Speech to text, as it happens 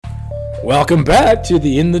Welcome back to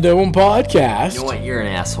the In the Dome podcast. You know what? You're an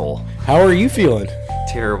asshole. How are you feeling?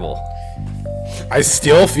 Terrible. I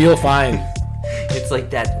still feel fine. It's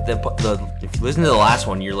like that. If you listen to the last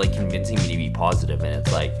one, you're like convincing me to be positive, and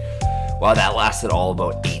it's like, wow, that lasted all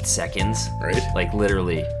about 8 seconds. Right. Like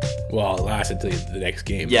literally. Well, it lasted till the next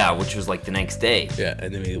game. Yeah, which was like the next day. Yeah,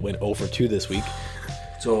 and then we went 0 for 2 this week.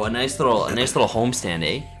 So a nice little homestand,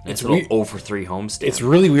 eh? Nice little 0 for 3 homestand. It's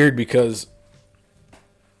really weird because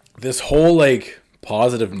this whole like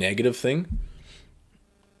positive negative thing,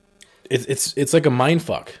 it's like a mind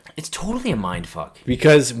fuck. It's totally a mind fuck.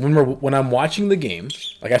 Because when I'm watching the game,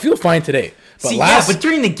 like I feel fine today. But but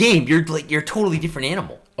during the game, you're a totally different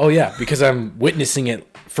animal. Oh yeah, because I'm witnessing it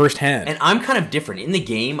firsthand. And I'm kind of different. In the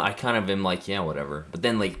game, I kind of am like, yeah, whatever. But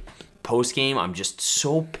then like post game, I'm just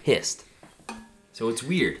so pissed. So it's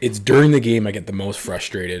weird. It's during the game I get the most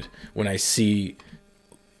frustrated when I see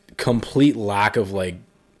complete lack of like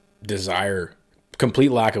desire,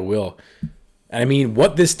 complete lack of will. And I mean,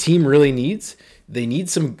 what this team really needs, they need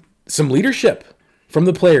some leadership from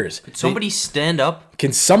the players. Could somebody stand up?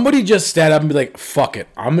 Can somebody just stand up and be like, fuck it,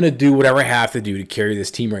 I'm going to do whatever I have to do to carry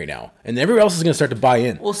this team right now. And everyone else is going to start to buy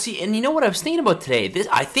in. Well, see, and you know what I was thinking about today?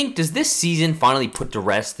 Does this season finally put to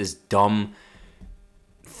rest this dumb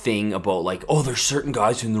thing about like, oh, there's certain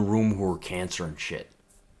guys in the room who are cancer and shit.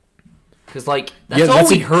 Because like that's all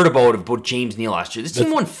we heard about James Neal last year. This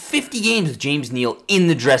team won 50 games with James Neal in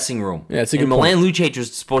the dressing room. Yeah, that's a good point. point. Milan Lucic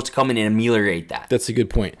was supposed to come in and ameliorate that. That's a good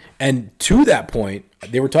point. And to that point,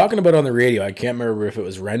 they were talking about on the radio. I can't remember if it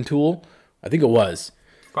was Rentoul. I think it was.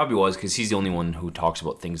 Probably was, because he's the only one who talks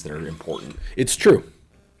about things that are important. It's true.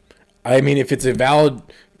 I mean, if it's a valid,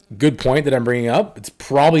 good point that I'm bringing up, it's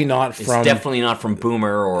probably not from... It's definitely not from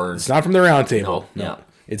Boomer or... It's not from the roundtable. No. Yeah.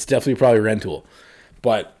 It's definitely probably Rentoul.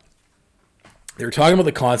 But they were talking about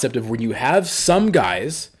the concept of when you have some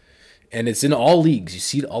guys, and it's in all leagues, you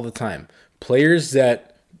see it all the time, players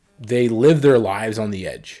that they live their lives on the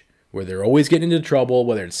edge, where they're always getting into trouble,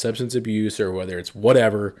 whether it's substance abuse or whether it's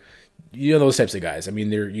whatever. You know, those types of guys. I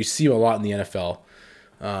mean, you see them a lot in the NFL,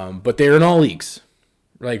 but they're in all leagues.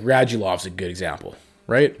 Like Radulov's a good example,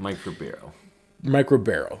 right? Mike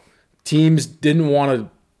Ribeiro. Teams didn't want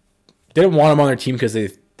him on their team because they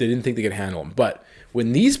didn't think they could handle him. But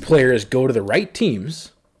when these players go to the right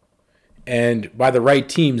teams, and by the right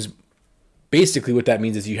teams, basically what that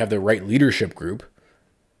means is you have the right leadership group,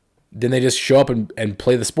 then they just show up and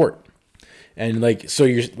play the sport. And like, so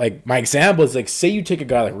you're like, my example is like, say you take a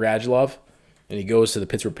guy like Radulov and he goes to the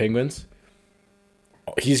Pittsburgh Penguins,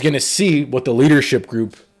 he's going to see what the leadership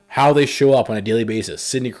group, how they show up on a daily basis.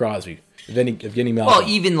 Sidney Crosby, Evgeny Malkin. Well,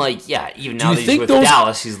 even now that he's with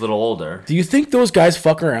Dallas, he's a little older. Do you think those guys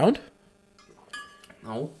fuck around?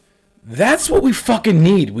 No. That's what we fucking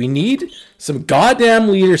need. We need some goddamn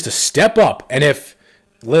leaders to step up. And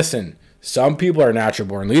listen, some people are natural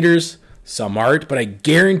born leaders, some aren't, but I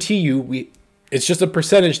guarantee you, it's just a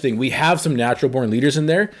percentage thing. We have some natural born leaders in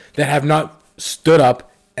there that have not stood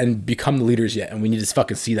up and become the leaders yet, and we need to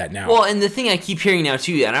fucking see that now. Well, and the thing I keep hearing now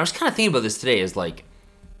too, and I was kind of thinking about this today, is like,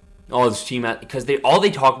 oh, this team, because all they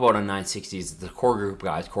talk about on 960 is the core group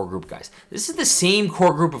guys. This is the same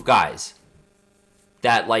core group of guys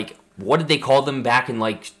that, like, what did they call them back in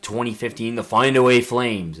like 2015? The Find Away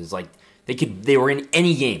Flames. It's like they were in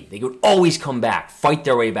any game. They could always come back, fight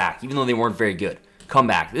their way back, even though they weren't very good. Come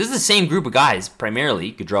back. This is the same group of guys,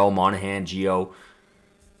 primarily. Gaudreau, Monahan, Gio.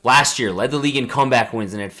 Last year, led the league in comeback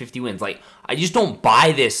wins and had 50 wins. Like, I just don't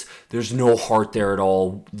buy this. There's no heart there at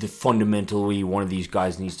all. Fundamentally, one of these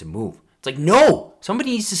guys needs to move. It's like, no.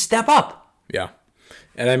 Somebody needs to step up. Yeah.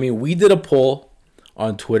 And I mean, we did a poll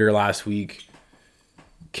on Twitter last week.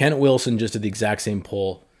 Kent Wilson just did the exact same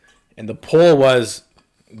poll. And the poll was,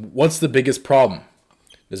 what's the biggest problem?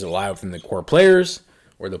 Does it lie within the core players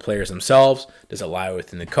or the players themselves? Does it lie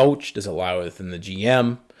within the coach? Does it lie within the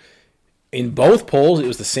GM? In both polls, it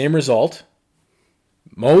was the same result.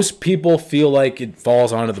 Most people feel like it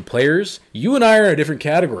falls onto the players. You and I are in a different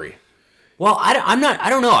category. Well, I'm not. I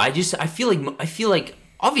don't know. I feel like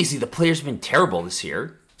obviously the players have been terrible this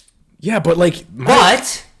year. Yeah, but like,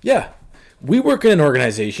 yeah, we work in an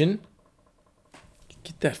organization.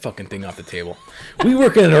 Get that fucking thing off the table. We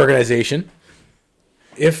work in an organization.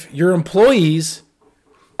 If your employees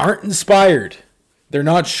aren't inspired, they're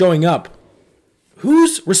not showing up,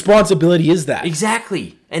 whose responsibility is that?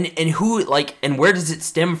 Exactly. And who, like, and where does it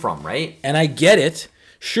stem from, right? And I get it.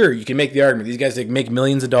 Sure, you can make the argument. These guys, they make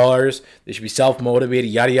millions of dollars. They should be self-motivated,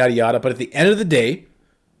 yada, yada, yada. But at the end of the day,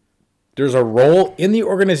 there's a role in the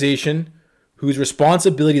organization whose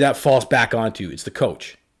responsibility that falls back onto. It's the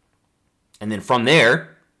coach. And then from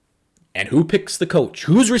there, And who picks the coach?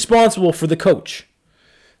 Who's responsible for the coach?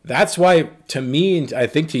 That's why, to me, and I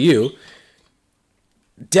think to you,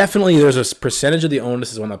 definitely there's a percentage of the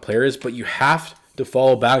onus is on the players, but you have to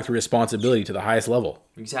fall back to responsibility to the highest level.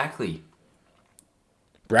 Exactly.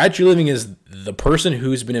 Brad Treliving is the person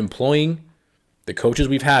who's been employing the coaches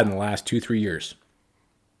we've had in the last 2-3 years.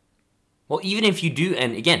 Well, even if you do,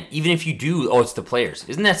 and again, even if you do, it's the players.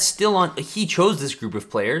 Isn't that still on? He chose this group of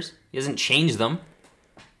players. He hasn't changed them.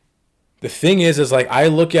 The thing is like I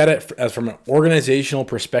look at it as from an organizational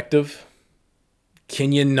perspective.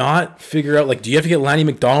 Can you not figure out, like, do you have to get Lanny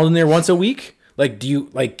McDonald in there once a week? Like,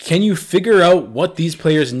 can you figure out what these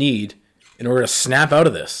players need in order to snap out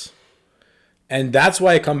of this? And that's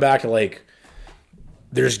why I come back to, like,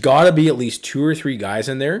 there's got to be at least 2 or 3 guys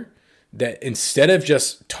in there that instead of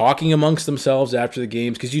just talking amongst themselves after the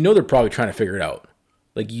games, because you know they're probably trying to figure it out.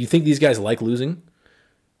 Like, you think these guys like losing?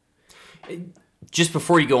 Just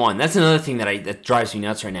before you go on, that's another thing that drives me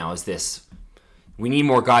nuts right now is this. We need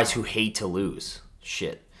more guys who hate to lose.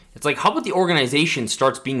 Shit. It's like, how about the organization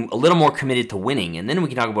starts being a little more committed to winning, and then we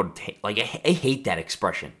can talk about, like, I hate that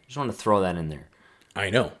expression. I just want to throw that in there. I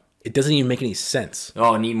know. It doesn't even make any sense.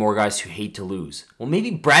 Oh, I need more guys who hate to lose. Well,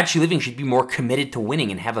 maybe Brad Treliving should be more committed to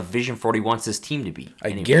winning and have a vision for what he wants this team to be.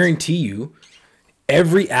 I guarantee you,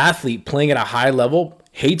 every athlete playing at a high level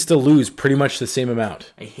hates to lose pretty much the same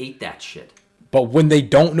amount. I hate that shit. But when they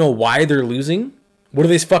don't know why they're losing, what are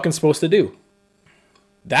they fucking supposed to do?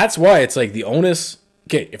 That's why it's like the onus.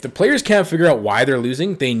 Okay, if the players can't figure out why they're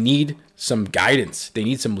losing, they need some guidance. They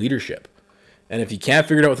need some leadership. And if you can't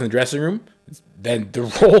figure it out within the dressing room, then the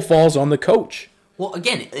role falls on the coach. Well,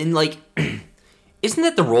 again, and like, isn't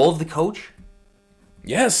that the role of the coach?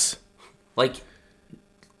 Yes. Like,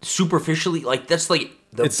 superficially, like, that's like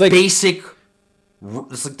the it's like, basic.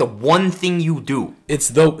 It's like the one thing you do. It's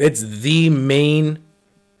the main.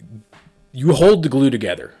 You hold the glue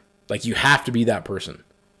together. Like, you have to be that person.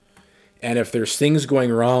 And if there's things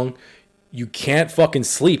going wrong, you can't fucking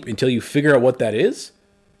sleep until you figure out what that is.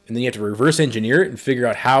 And then you have to reverse engineer it and figure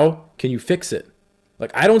out how can you fix it.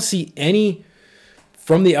 Like, I don't see any,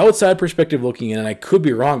 from the outside perspective looking in, and I could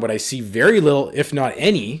be wrong, but I see very little, if not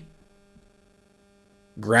any,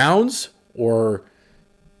 grounds or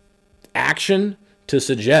action to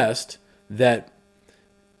suggest that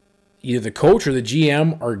either the coach or the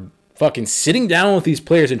GM are fucking sitting down with these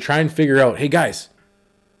players and trying to figure out, hey guys,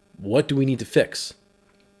 what do we need to fix?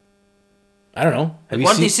 I don't know. Why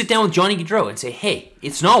don't they sit down with Johnny Gaudreau and say, hey,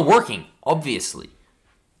 it's not working, obviously.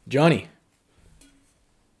 Johnny,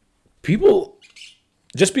 people,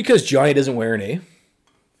 just because Johnny doesn't wear an A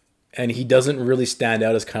and he doesn't really stand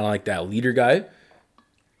out as kind of like that leader guy,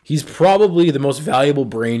 he's probably the most valuable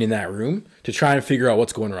brain in that room to try and figure out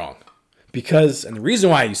what's going wrong. Because, and the reason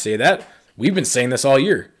why you say that, we've been saying this all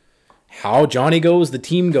year. How Johnny goes, the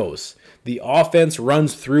team goes. The offense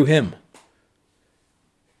runs through him.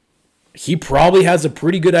 He probably has a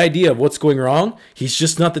pretty good idea of what's going wrong. He's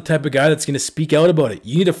just not the type of guy that's going to speak out about it.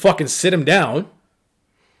 You need to fucking sit him down.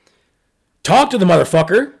 Talk to the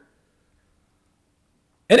motherfucker.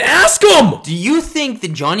 And ask him! Do you think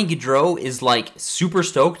that Johnny Gaudreau is, like, super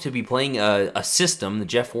stoked to be playing a system that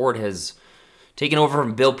Jeff Ward has taken over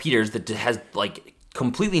from Bill Peters that has, like,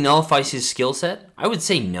 completely nullifies his skill set? I would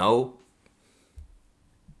say no.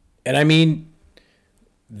 And I mean,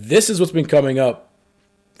 this is what's been coming up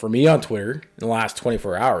for me on Twitter in the last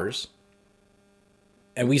 24 hours.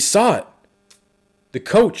 And we saw it. The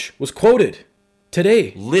coach was quoted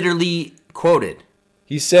today. Literally quoted.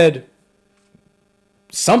 He said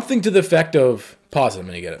something to the effect of, pause it, I'm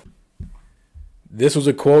going to get it. This was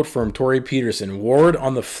a quote from Torrey Peterson, Ward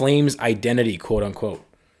on the Flames' identity, quote unquote,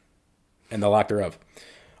 and the lack thereof.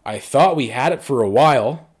 I thought we had it for a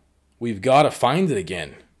while. We've got to find it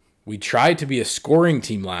again. We tried to be a scoring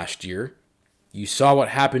team last year. You saw what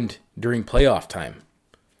happened during playoff time.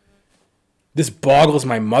 This boggles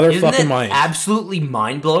my motherfucking mind. Absolutely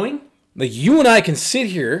mind-blowing? Like, you and I can sit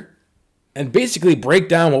here and basically break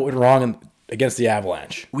down what went wrong against the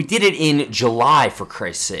Avalanche. We did it in July, for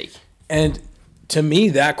Christ's sake. And to me,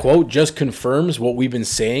 that quote just confirms what we've been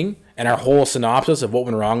saying and our whole synopsis of what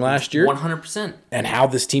went wrong last year. 100%. And how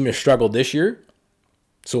this team has struggled this year.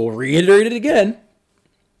 So we'll reiterate it again.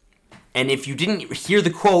 And if you didn't hear the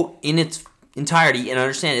quote in its entirety and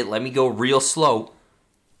understand it, let me go real slow.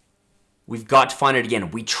 We've got to find it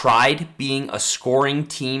again. We tried being a scoring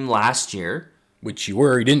team last year. Which you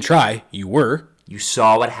were. You didn't try. You were. You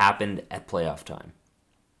saw what happened at playoff time.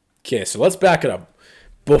 Okay, so let's back it up.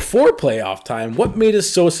 Before playoff time, what made us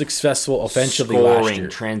so successful offensively last year?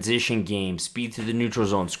 Transition game, speed through the neutral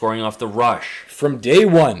zone, scoring off the rush. From day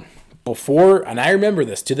one, before, and I remember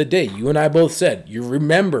this to the day, you and I both said, you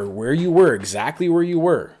remember where you were, exactly where you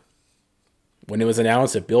were, when it was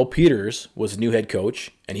announced that Bill Peters was the new head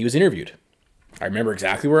coach and he was interviewed. I remember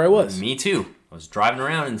exactly where I was. Me too. I was driving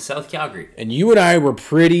around in South Calgary. And you and I were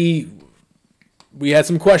we had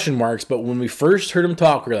some question marks, but when we first heard him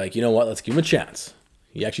talk, we were like, you know what, let's give him a chance.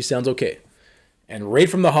 He actually sounds okay. And right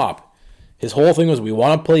from the hop, his whole thing was, we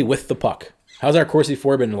want to play with the puck. How's our Corsi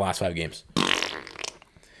 4 been in the last 5 games?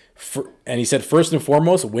 And he said, first and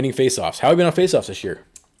foremost, winning faceoffs. How have we been on faceoffs this year?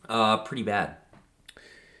 Pretty bad.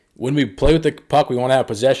 When we play with the puck, we want to have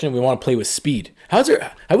possession. We want to play with speed. Have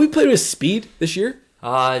we played with speed this year?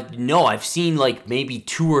 No, I've seen like maybe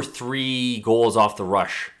 2 or 3 goals off the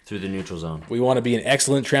rush through the neutral zone. We want to be an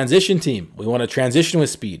excellent transition team. We want to transition with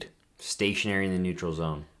speed. Stationary in the neutral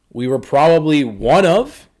zone. We were probably one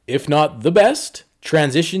of, if not the best,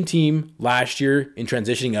 transition team last year in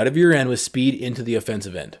transitioning out of your end with speed into the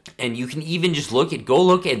offensive end. And you can even just look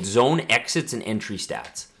at zone exits and entry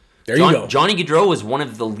stats. There you go. Johnny Gaudreau was one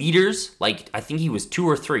of the leaders, like I think he was 2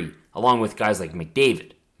 or 3, along with guys like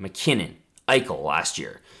McDavid, McKinnon, Eichel last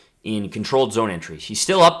year in controlled zone entries. He's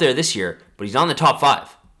still up there this year, but he's on the top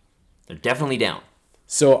 5. They're definitely down.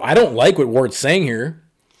 So I don't like what Ward's saying here.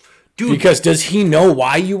 Dude, because does he know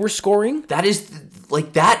why you were scoring? That is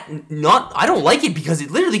like that. I don't like it because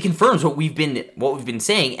it literally confirms what we've been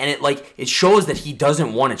saying, and it shows that he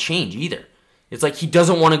doesn't want to change either. It's like he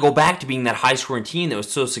doesn't want to go back to being that high scoring team that was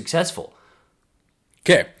so successful.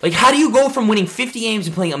 Okay. Like, how do you go from winning 50 games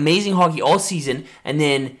and playing amazing hockey all season, and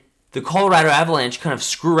then the Colorado Avalanche kind of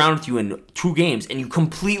screw around with you in 2 games, and you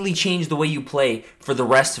completely change the way you play for the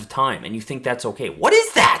rest of time, and you think that's okay? What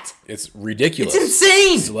is that? It's ridiculous. It's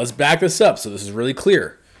insane. So let's back this up so this is really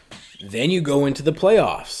clear. Then you go into the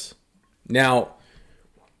playoffs. Now,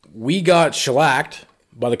 we got shellacked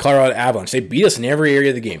by the Colorado Avalanche. They beat us in every area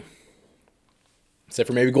of the game, except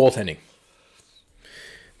for maybe goaltending.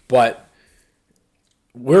 But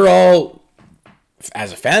we're all,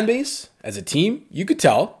 as a fan base, as a team, you could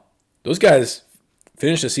tell those guys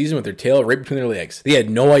finished the season with their tail right between their legs. They had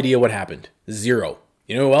no idea what happened. 0.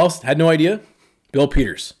 You know who else had no idea? Bill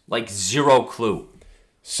Peters. Like, 0 clue.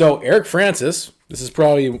 So Eric Francis, this is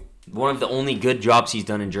probably one of the only good jobs he's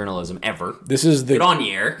done in journalism ever. Good on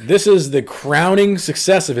you, Eric. This is the crowning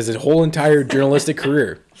success of his whole entire journalistic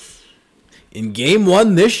career. In Game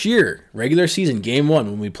 1 this year, regular season, Game 1,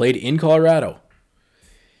 when we played in Colorado,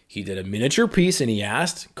 he did a miniature piece and he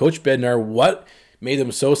asked Coach Bednar what made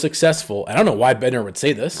them so successful. I don't know why Bednar would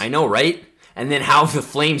say this. I know, right? And then how the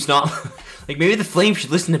Flames not... like, maybe the Flames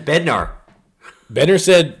should listen to Bednar. Bednar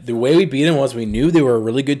said the way we beat them was we knew they were a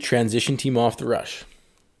really good transition team off the rush.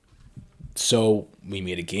 So we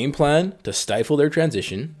made a game plan to stifle their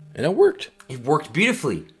transition, and it worked. It worked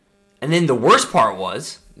beautifully. And then the worst part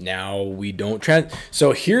was... Now we don't...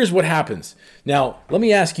 So here's what happens. Now, let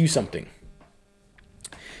me ask you something.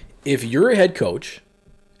 If you're a head coach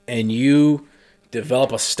and you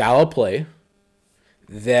develop a style of play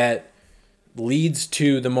that leads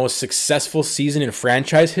to the most successful season in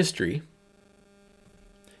franchise history,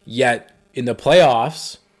 yet in the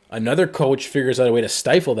playoffs, another coach figures out a way to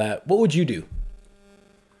stifle that, what would you do?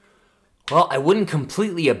 Well, I wouldn't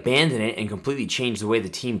completely abandon it and completely change the way the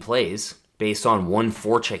team plays based on one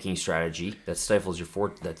forechecking strategy that stifles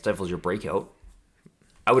your breakout.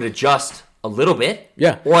 I would adjust a little bit.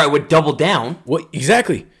 Yeah. Or I would double down. What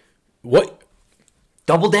exactly?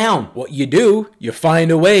 Double down. What you do, you find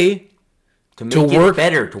a way to make it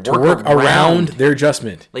better, to work around their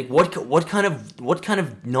adjustment. Like what kind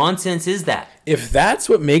of nonsense is that? If that's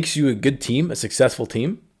what makes you a good team, a successful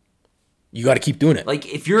team, you got to keep doing it.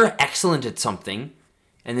 Like, if you're excellent at something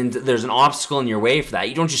and then there's an obstacle in your way for that,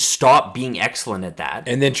 you don't just stop being excellent at that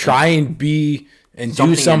and then try and do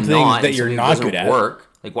something that you're not good at. Work.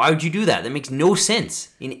 Like, why would you do that? That makes no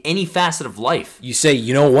sense in any facet of life. You say,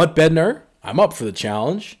 you know what, Bednar? I'm up for the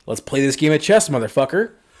challenge. Let's play this game of chess,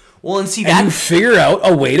 motherfucker. Well, and see that... And you figure out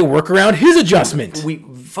a way to work around his adjustment. It's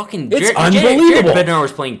unbelievable. Jared Bednar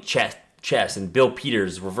was playing chess, and Bill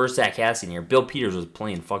Peters, reverse Zach Cassidy here, Bill Peters was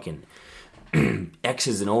playing fucking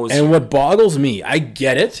X's and O's. And what boggles me, I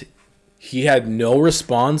get it. He had no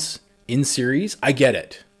response in series. I get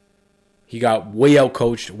it. He got way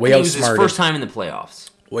out-coached, way outsmarted. It was his first time in the playoffs.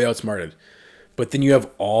 Way outsmarted. But then you have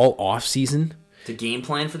all off-season to game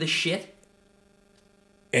plan for this shit.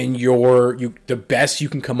 And the best you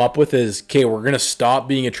can come up with is, okay, we're going to stop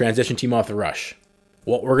being a transition team off the rush.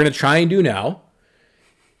 What we're going to try and do now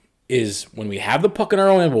is when we have the puck in our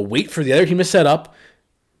own end, we'll wait for the other team to set up.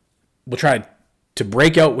 We'll try to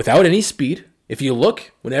break out without any speed. If you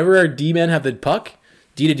look, whenever our D-men have the puck,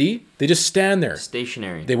 D to D, they just stand there.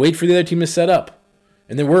 Stationary. They wait for the other team to set up.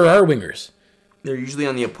 And then where are our wingers? They're usually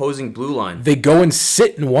on the opposing blue line. They go and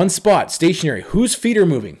sit in one spot, stationary. Whose feet are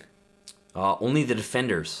moving? Only the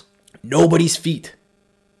defenders. Nobody's feet.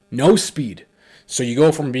 No speed. So you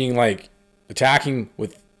go from being like attacking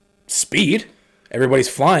with speed, everybody's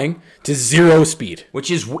flying, to zero speed. Which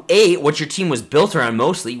is what your team was built around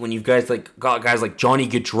mostly when you've got guys like Johnny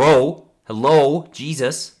Gaudreau. Hello,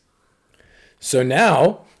 Jesus. So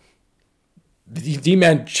now the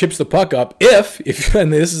D-man chips the puck up if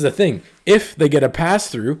and this is the thing, if they get a pass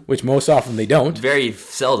through, which most often they don't. Very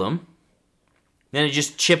seldom. Then it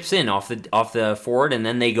just chips in off the forward, and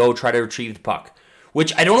then they go try to retrieve the puck.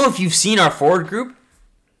 Which I don't know if you've seen our forward group.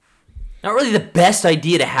 Not really the best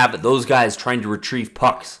idea to have those guys trying to retrieve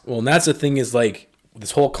pucks. Well, and that's the thing is like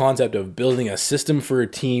this whole concept of building a system for a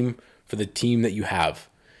team for the team that you have.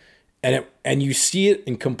 And you see it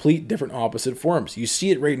in complete different opposite forms. You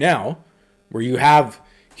see it right now where you have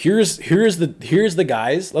here's the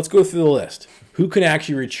guys. Let's go through the list. Who can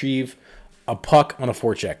actually retrieve a puck on a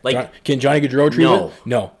forecheck? Can Johnny Gaudreau retrieve it?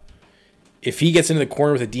 No. If he gets into the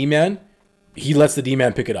corner with a D-man, he lets the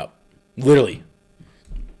D-man pick it up. Literally.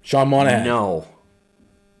 Sean Monahan. No.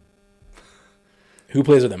 Who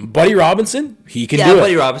plays with him? Buddy Robinson? He can do it. Yeah,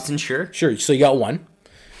 Buddy Robinson, sure. Sure, so you got one.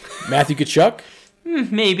 Matthew Tkachuk?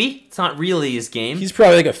 Maybe. It's not really his game. He's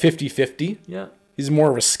probably like a 50-50. Yeah. He's more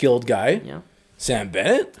of a skilled guy. Yeah. Sam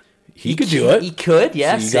Bennett? He could do it. He could,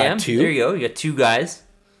 yeah. So you Sam. got two. There you go. You got two guys.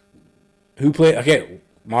 Who play? Okay,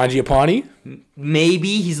 Mangiapane?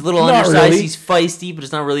 Maybe. He's a little Not undersized. really. He's feisty, but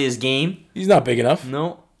it's not really his game. He's not big enough.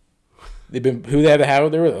 No. Who they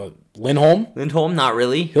have there? Lindholm? Lindholm, not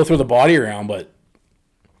really. He'll throw the body around, but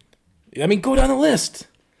I mean, go down the list.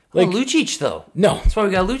 Like Lucic, though. No. That's why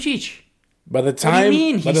we got Lucic. By the time, What do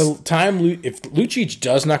you mean? if Lucic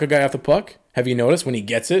does knock a guy off the puck, have you noticed when he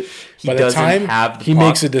gets it? By the doesn't time have the he puck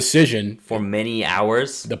makes a decision, for many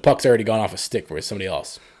hours. the puck's already gone off a stick for somebody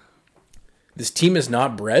else. This team is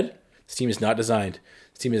not bred. This team is not designed.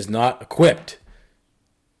 This team is not equipped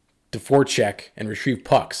to forecheck and retrieve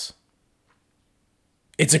pucks.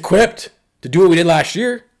 It's equipped to do what we did last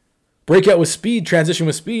year. Break out with speed, transition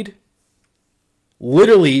with speed.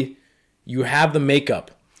 Literally, you have the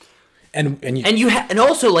makeup. And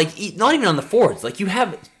also like not even on the forwards, like you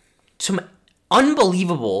have some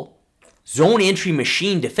unbelievable zone entry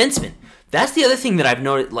machine defensemen. That's the other thing that I've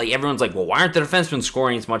noticed. Like everyone's like, well, why aren't the defensemen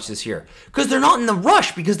scoring as much this year? Because they're not in the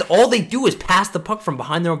rush. Because all they do is pass the puck from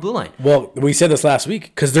behind their own blue line. Well, we said this last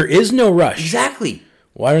week. Because there is no rush. Exactly.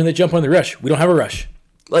 Why aren't they jumping on the rush? We don't have a rush.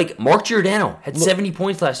 Like Mark Giordano had 70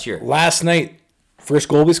 points last year. Last night, first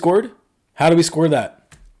goal we scored. How did we score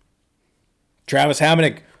that? Travis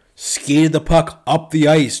Hamonic skated the puck up the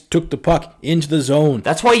ice, took the puck into the zone.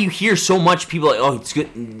 That's why you hear so much people like, oh, it's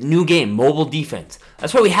good, new game, mobile defense.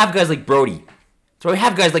 That's why we have guys like Brody. That's why we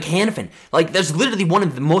have guys like Hanifin. Like, there's literally one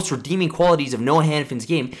of the most redeeming qualities of Noah Hanifin's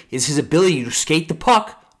game is his ability to skate the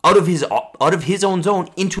puck out of his own zone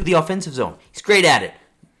into the offensive zone. He's great at it.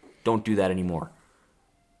 Don't do that anymore.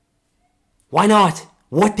 Why not?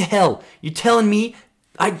 What the hell? You're telling me?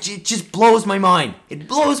 It just blows my mind. It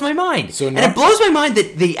blows my mind. And it blows my mind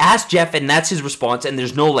that they asked Jeff and that's his response and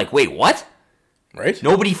there's no like, wait, what? Right?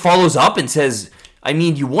 Nobody follows up and says, I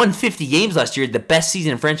mean, you won 50 games last year, the best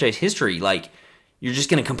season in franchise history. Like, you're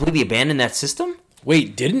just going to completely abandon that system?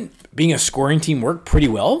 Wait, didn't being a scoring team work pretty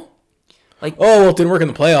well? Like, well, it didn't work in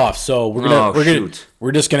the playoffs, so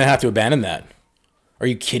we're just gonna have to abandon that. Are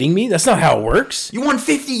you kidding me? That's not how it works. You won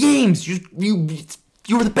 50 games.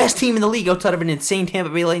 You were the best team in the league outside of an insane Tampa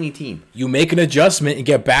Bay Lightning team. You make an adjustment and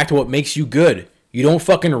get back to what makes you good. You don't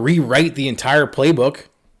fucking rewrite the entire playbook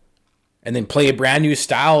and then play a brand new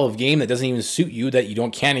style of game that doesn't even suit you, that you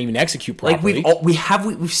can't even execute properly. Like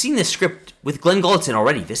we've seen this script with Glenn Gulletson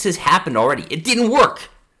already. This has happened already. It didn't work.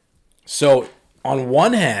 So on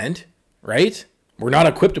one hand, right, we're not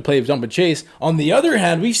equipped to play jump and chase. On the other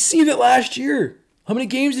hand, we've seen it last year. How many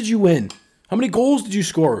games did you win? How many goals did you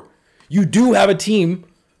score? You do have a team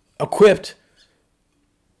equipped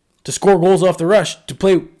to score goals off the rush,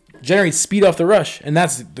 to generate speed off the rush, and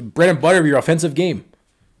that's the bread and butter of your offensive game.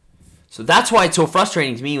 So that's why it's so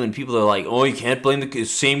frustrating to me when people are like, oh, you can't blame the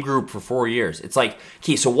same group for 4 years. It's like,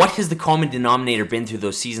 okay, so what has the common denominator been through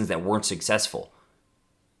those seasons that weren't successful?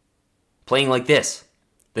 Playing like this.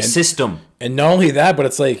 The system. And not only that, but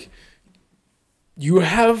it's like, you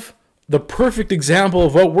have the perfect example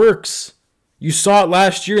of what works. You saw it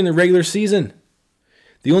last year in the regular season.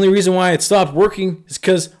 The only reason why it stopped working is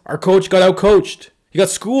because our coach got out-coached. He got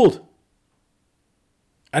schooled.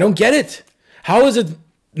 I don't get it. How is it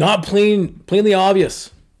not plainly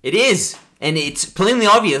obvious? It is. And it's plainly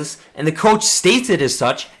obvious, and the coach states it as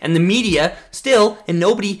such, and the media still, and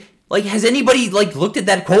nobody, has anybody, looked at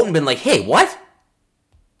that quote and been like, hey, what?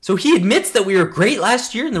 So he admits that we were great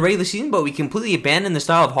last year in the regular season, but we completely abandoned the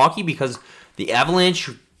style of hockey because the Avalanche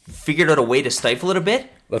figured out a way to stifle it a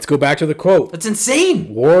bit? Let's go back to the quote. That's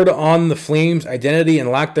insane. Ward on the Flames' identity and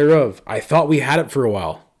lack thereof. I thought we had it for a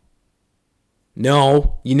while.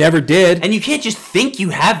 No, you never did. And you can't just think you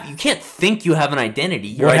have an identity.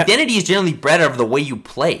 Your identity is generally bred out of the way you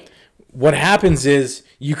play. What happens is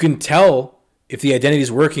you can tell if the identity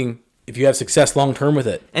is working if you have success long term with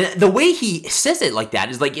it. And the way he says it like that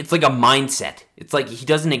is it's like a mindset. It's like he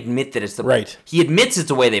doesn't admit that it's the right. He admits it's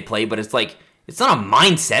the way they play, but it's like it's not a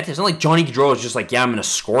mindset. It's not like Johnny Gaudreau is just like, yeah, I'm going to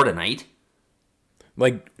score tonight.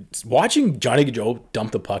 Like watching Johnny Gaudreau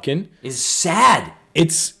dump the puck in is sad.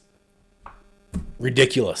 It's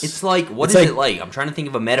ridiculous. It's like, what is it like? I'm trying to think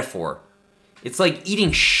of a metaphor. It's like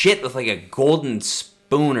eating shit with a golden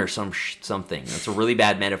spoon or something. That's a really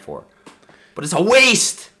bad metaphor. But it's a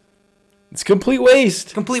waste. It's complete waste.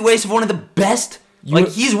 It's complete waste of one of the best.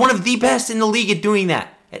 He's one of the best in the league at doing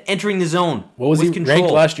that. At entering the zone. What was he ranked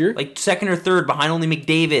last year? Second or third behind only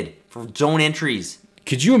McDavid for zone entries.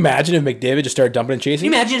 Could you imagine if McDavid just started dumping and chasing?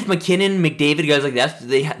 Can you imagine if McKinnon, McDavid, guys like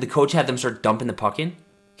that, the coach had them start dumping the puck in?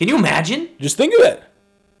 Can you imagine? Just think of it.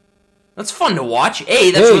 That's fun to watch.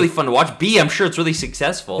 A, that's really fun to watch. B, I'm sure it's really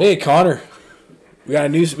successful. Hey, Connor, we got a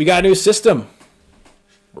new system.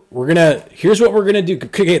 Here's what we're gonna do.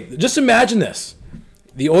 Okay, just imagine this: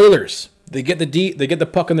 the Oilers, they get the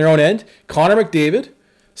puck on their own end. Connor McDavid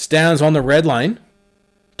stands on the red line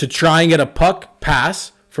to try and get a puck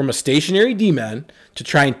pass from a stationary D-man to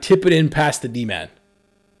try and tip it in past the D-man.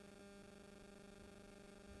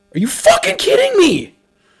 Are you fucking kidding me?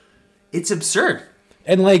 It's absurd.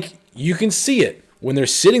 And you can see it when they're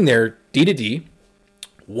sitting there D to D.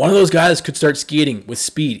 One of those guys could start skating with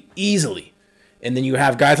speed easily. And then you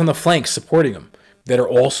have guys on the flanks supporting them that are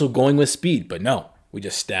also going with speed. But no, we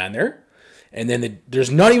just stand there. And then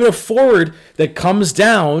there's not even a forward that comes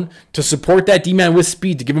down to support that D-man with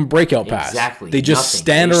speed to give him breakout pass. Exactly. They just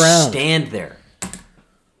stand around. Stand there.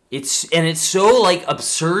 It's so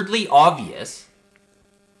absurdly obvious.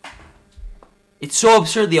 It's so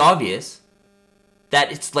absurdly obvious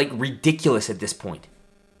that it's ridiculous at this point.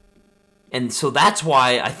 And so that's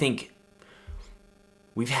why I think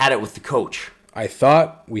we've had it with the coach. I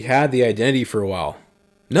thought we had the identity for a while.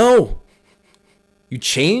 No. You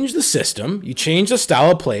changed the system, you changed the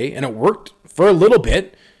style of play, and it worked for a little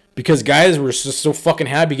bit because guys were just so fucking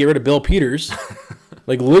happy to get rid of Bill Peters.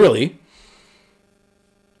 Literally.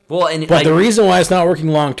 Well, but the reason why it's not working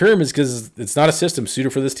long term is because it's not a system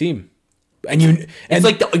suited for this team. It's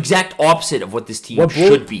the exact opposite of what this team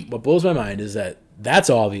should be. What blows my mind is that's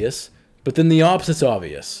obvious, but then the opposite's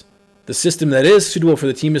obvious. The system that is suitable for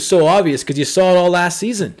the team is so obvious because you saw it all last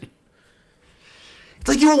season.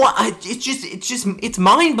 It's it's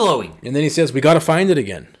mind blowing. And then he says, we got to find it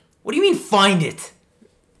again. What do you mean find it?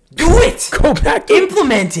 Do it. Go back to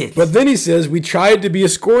implement it. But then he says, we tried to be a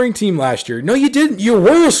scoring team last year. No, you didn't. You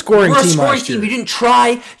were a scoring team last year. You didn't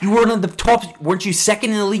try. You were one of the top. Weren't you second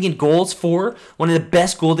in the league in goals for? One of the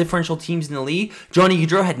best goal differential teams in the league. Johnny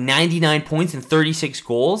Gaudreau had 99 points and 36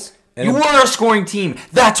 goals. And you were a scoring team.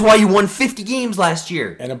 That's why you won 50 games last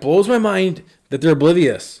year. And it blows my mind that they're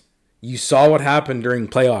oblivious. You saw what happened during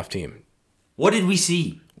playoff team. What did we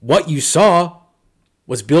see? What you saw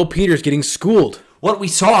was Bill Peters getting schooled. What we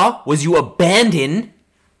saw was you abandon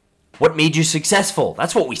what made you successful.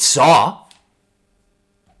 That's what we saw.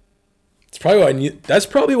 That's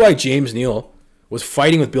probably why James Neal was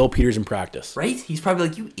fighting with Bill Peters in practice. Right? He's probably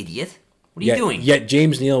like, you idiot. What are you doing? Yet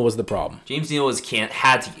James Neal was the problem. James Neal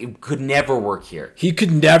could never work here. He could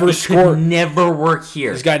never score. Could never work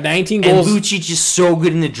here. He's got 19 goals. And Lucic is so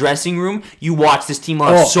good in the dressing room. You watch this team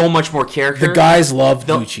have so much more character. The guys love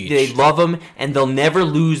Lucic. They love him, and they'll never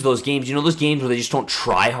lose those games. You know those games where they just don't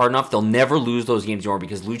try hard enough? They'll never lose those games anymore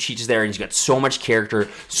because Lucic is there, and he's got so much character,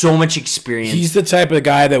 so much experience. He's the type of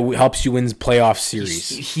guy that helps you win playoff series.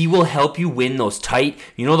 He will help you win those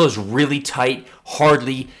those really tight,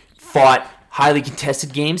 hardly fought, highly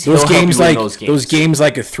contested games. Those games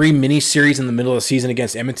like a 3 mini series in the middle of the season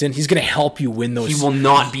against Edmonton. He's going to help you win those. He will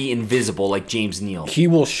not be invisible like James Neal. He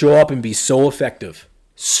will show up and be so effective.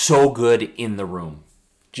 So good in the room.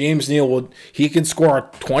 James Neal he can score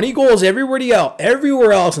 20 goals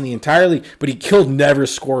everywhere else in the entire league, but he'll never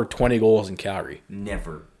score 20 goals in Calgary.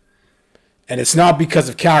 Never. And it's not because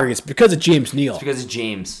of Calgary, it's because of James Neal. It's because of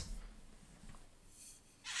James.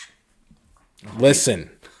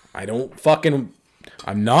 Listen.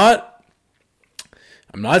 I'm not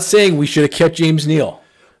saying we should have kept James Neal,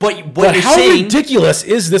 But But how ridiculous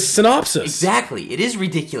is this synopsis? Exactly. It is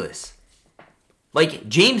ridiculous. Like,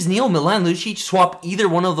 James Neal, Milan Lucic, swap either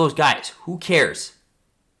one of those guys. Who cares?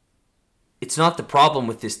 It's not the problem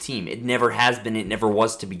with this team. It never has been. It never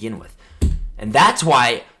was to begin with. And that's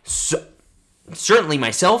why certainly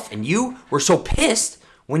myself and you were so pissed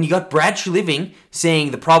when you got Brad Treliving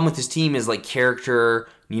saying the problem with this team is like character,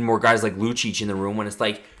 need more guys like Lucic in the room, when it's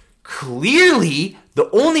like, clearly the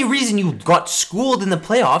only reason you got schooled in the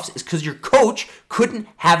playoffs is because your coach couldn't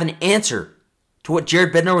have an answer to what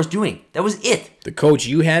Jared Bednar was doing. That was it. The coach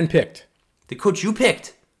you handpicked. The coach you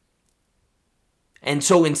picked. And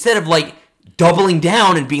so instead of like doubling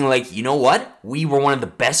down and being like, you know what? We were one of the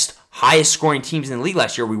best, highest scoring teams in the league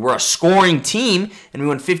last year. We were a scoring team and we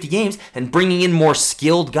won 50 games, and bringing in more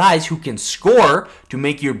skilled guys who can score to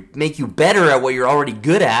make you better at what you're already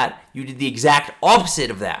good at. You did the exact opposite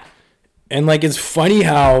of that. And like, it's funny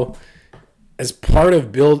how as part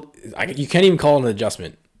of you can't even call it an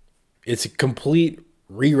adjustment. It's a complete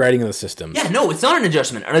rewriting of the system. Yeah, no, it's not an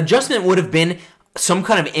adjustment. An adjustment would have been some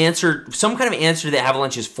kind of answer to the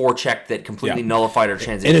Avalanche's forecheck that completely nullified our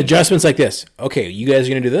transition. And adjustments like this. Okay, you guys are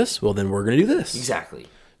going to do this? Well, then we're going to do this. Exactly.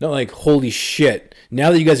 Not like, holy shit,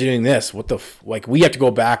 now that you guys are doing this, we have to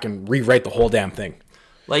go back and rewrite the whole damn thing.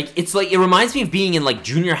 Like, it's like, it reminds me of being in like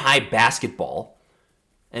junior high basketball.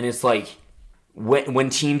 And it's like, when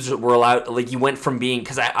teams were allowed, like, you went from being,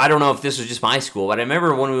 because I don't know if this was just my school, but I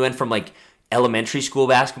remember when we went from like elementary school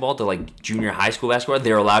basketball to like junior high school basketball,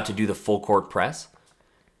 they were allowed to do the full court press.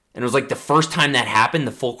 And it was like the first time that happened,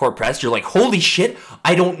 the full court press, you're like, holy shit,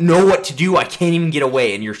 I don't know what to do. I can't even get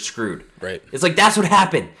away, and you're screwed. Right. It's like, that's what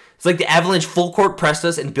happened. It's like the Avalanche full court pressed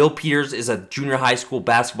us, and Bill Peters is a junior high school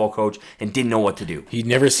basketball coach and didn't know what to do. He'd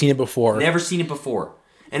never seen it before. Never seen it before.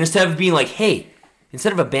 And instead of being like, hey,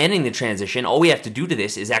 instead of abandoning the transition, all we have to do to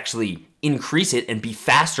this is actually increase it and be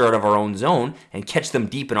faster out of our own zone and catch them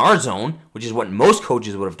deep in our zone, which is what most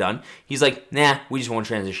coaches would have done. He's like, nah, we just won't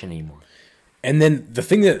transition anymore. And then the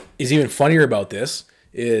thing that is even funnier about this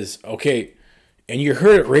is, okay, and you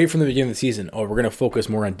heard it right from the beginning of the season, we're going to focus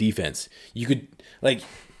more on defense. You could, like,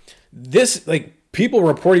 this, like, people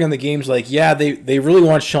reporting on the games like, yeah, they really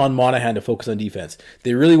want Sean Monahan to focus on defense.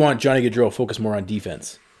 They really want Johnny Gaudreau to focus more on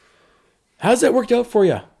defense. How's that worked out for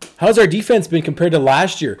you? How's our defense been compared to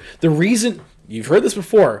last year? The reason, you've heard this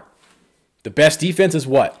before, the best defense is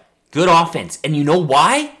what? Good offense. And you know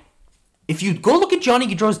why? If you go look at Johnny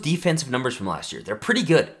Gaudreau's defensive numbers from last year, they're pretty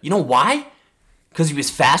good. You know why? Because he was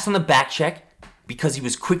fast on the back check, because he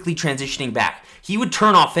was quickly transitioning back. He would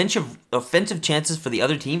turn offensive chances for the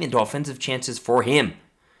other team into offensive chances for him.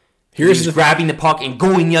 He was grabbing the puck and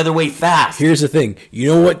going the other way fast. Here's the thing. You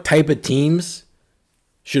know what type of teams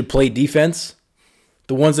should play defense?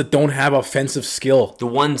 The ones that don't have offensive skill. The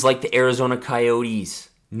ones like the Arizona Coyotes,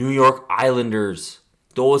 New York Islanders,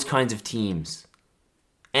 those kinds of teams.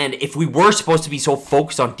 And if we were supposed to be so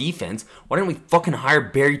focused on defense, why didn't we fucking hire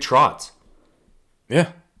Barry Trotz?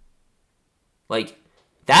 Yeah. Like,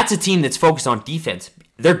 that's a team that's focused on defense.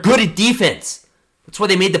 They're good at defense. That's why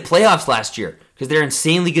they made the playoffs last year, because they're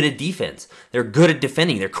insanely good at defense. They're good at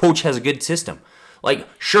defending. Their coach has a good system. Like,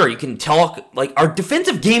 sure, you can tell, like, our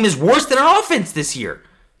defensive game is worse than our offense this year.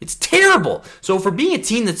 It's terrible. So for being a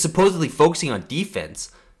team that's supposedly focusing on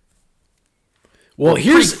defense, well,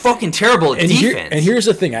 here's fucking terrible at defense. And here's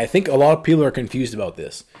the thing. I think a lot of people are confused about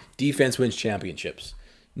this. Defense wins championships.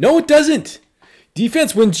 No, it doesn't.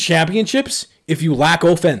 Defense wins championships if you lack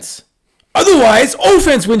offense. Otherwise,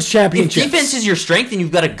 offense wins championships. If defense is your strength and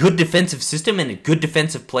you've got a good defensive system and good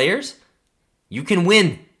defensive players, you can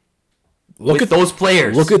win. Look at those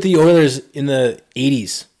players. Look at the Oilers in the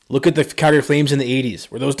 80s. Look at the Calgary Flames in the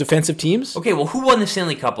 80s. Were those defensive teams? Okay, well, who won the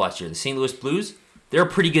Stanley Cup last year? The St. Louis Blues? They're a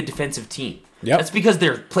pretty good defensive team. Yep. That's because they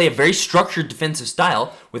play a very structured defensive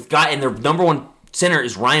style and their number one center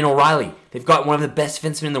is Ryan O'Reilly. They've got one of the best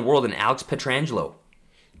defensemen in the world in Alex Pietrangelo.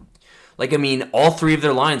 Like, I mean, all three of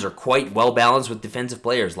their lines are quite well balanced with defensive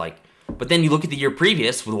players. Like, but then you look at the year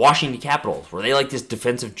previous with Washington Capitals. Were they like this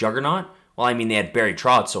defensive juggernaut? Well, I mean, they had Barry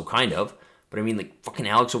Trotz, so kind of. But I mean, like, fucking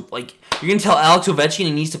Alex, like, you're going to tell Alex Ovechkin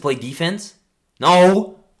he needs to play defense?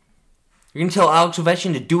 No. You're going to tell Alex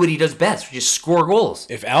Ovechkin to do what he does best, which is score goals.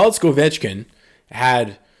 If Alex Ovechkin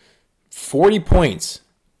had 40 points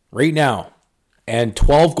right now and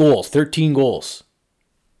 12 goals, 13 goals,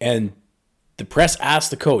 and the press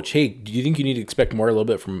asked the coach, hey, do you think you need to expect more a little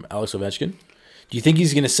bit from Alex Ovechkin? Do you think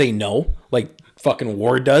he's going to say no, like fucking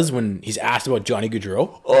Ward does when he's asked about Johnny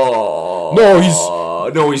Gaudreau?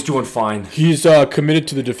 No, he's doing fine. He's committed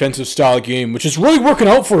to the defensive style game, which is really working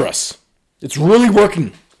out for us. It's really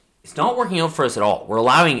working. It's not working out for us at all. We're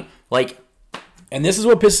allowing, like, And this is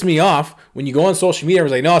what pisses me off when you go on social media.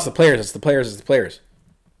 Everyone's like, no, it's the players, it's the players, it's the players.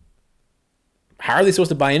 How are they supposed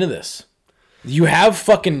to buy into this? You have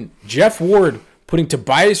fucking Jeff Ward putting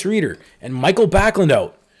Tobias Reeder and Michael Backlund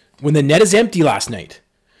out when the net is empty last night.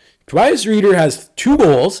 Tobias Reeder has 2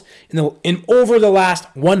 goals in over the last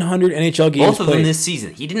 100 NHL games. Both of them this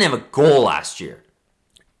season. He didn't have a goal last year.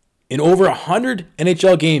 In over 100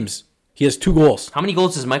 NHL games, he has 2 goals. How many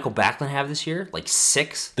goals does Michael Backlund have this year? Like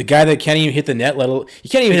 6? The guy that can't even hit the net, he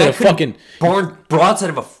can't even hit a fucking... broadside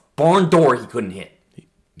of a barn door he couldn't hit.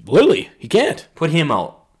 Literally, he can't. Put him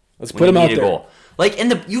out. Let's put him out there. Goal. Like,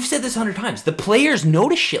 and you've said this 100 times. The players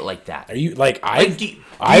notice shit like that. Are you like do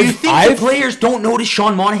you think the players don't notice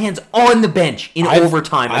Sean Monahan's on the bench in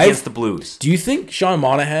overtime against the Blues? Do you think Sean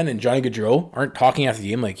Monahan and Johnny Gaudreau aren't talking after the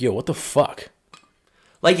game like, yo, what the fuck?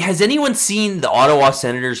 Like, has anyone seen the Ottawa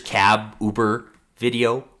Senators cab Uber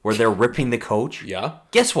video where they're ripping the coach? Yeah.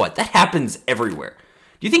 Guess what? That happens everywhere.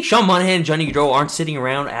 Do you think Sean Monahan and Johnny Gaudreau aren't sitting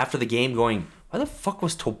around after the game going, why the fuck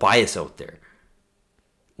was Tobias out there?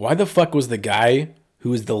 Why the fuck was the guy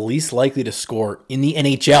who is the least likely to score in the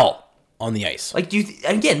NHL on the ice? Like,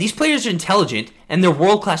 again, these players are intelligent and they're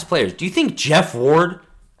world-class players. Do you think Jeff Ward,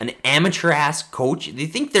 an amateur-ass coach, do you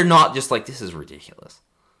think they're not just like, this is ridiculous?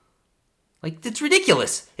 Like, it's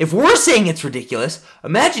ridiculous. If we're saying it's ridiculous,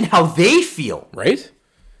 imagine how they feel. Right?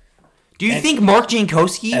 Do you think Mark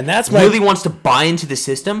Jankowski really wants to buy into the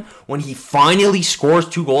system when he finally scores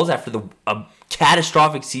 2 goals after a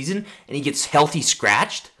catastrophic season and he gets healthy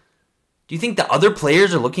scratched? Do you think the other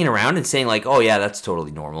players are looking around and saying like, oh yeah, that's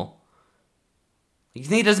totally normal? You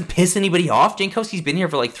think it doesn't piss anybody off? Jankowski's been here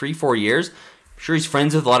for like 3-4 years. I'm sure he's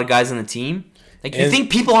friends with a lot of guys on the team. Like, you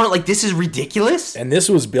think people aren't like, this is ridiculous? And this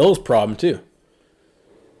was Bill's problem too.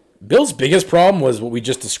 Bill's biggest problem was what we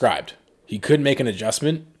just described. He couldn't make an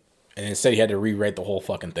adjustment, and instead he had to rewrite the whole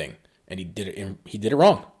fucking thing. And he did it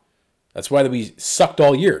wrong. That's why we sucked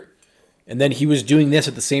all year. And then he was doing this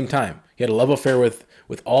at the same time. He had a love affair with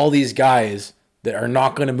all these guys that are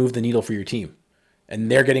not going to move the needle for your team. And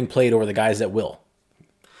they're getting played over the guys that will.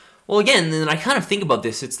 Well, again, then I kind of think about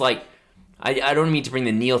this. It's like, I don't mean to bring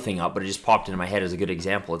the Neil thing up, but it just popped into my head as a good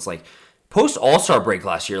example. It's like, post All-Star break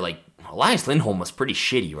last year, like, Elias Lindholm was pretty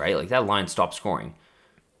shitty, right? Like, that line stopped scoring.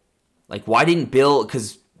 Like, why didn't Bill...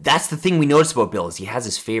 Because that's the thing we noticed about Bill is he has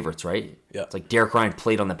his favorites, right? Yeah. It's like Derek Ryan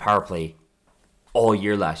played on the power play all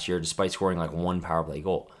year last year despite scoring like 1 power play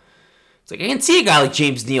goal. It's like, I can see a guy like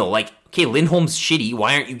James Neal. Like, okay, Lindholm's shitty.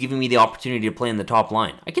 Why aren't you giving me the opportunity to play in the top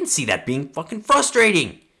line? I can see that being fucking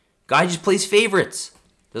frustrating. Guy just plays favorites.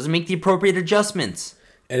 Doesn't make the appropriate adjustments.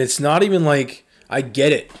 And it's not even like, I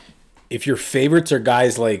get it. If your favorites are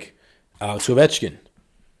guys like Alex Ovechkin,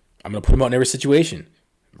 I'm going to put him out in every situation.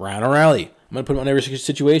 Ryan O'Reilly, I'm going to put him out in every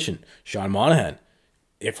situation. Sean Monahan.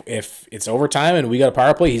 If it's overtime and we got a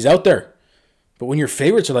power play, he's out there. But when your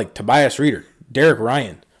favorites are like Tobias Reeder, Derek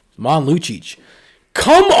Ryan, Mon Lucic,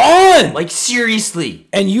 come on! Like, seriously.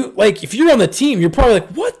 And you, like, if you're on the team, you're probably like,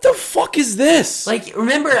 what the fuck is this? Like,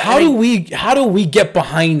 remember... How do we get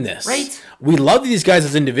behind this? Right? We love these guys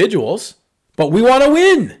as individuals, but we want to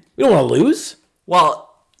win. We don't want to lose.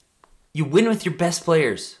 Well, you win with your best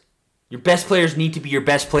players. Your best players need to be your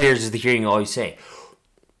best players, is the hearing I always say.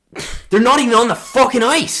 They're not even on the fucking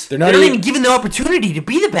ice. They're not even given the opportunity to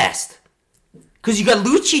be the best. Because you got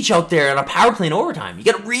Lucic out there on a power play in overtime. You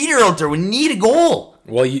got Reeder out there when you need a goal.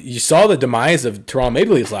 Well, you saw the demise of Toronto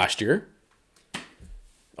Maple Leafs last year.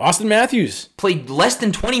 Austin Matthews. Played less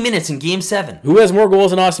than 20 minutes in Game 7. Who has more goals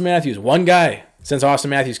than Austin Matthews? One guy since Austin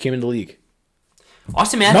Matthews came into the league.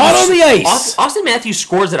 Austin Matthews, not on the ice. Austin Matthews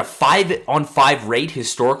scores at a 5-on-5 rate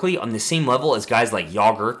historically on the same level as guys like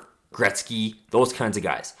Yager, Gretzky, those kinds of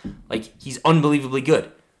guys. Like, he's unbelievably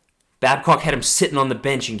good. Babcock had him sitting on the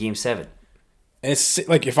bench in Game 7. And it's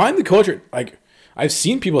like, if I'm the coach, like, I've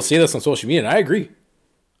seen people say this on social media, and I agree.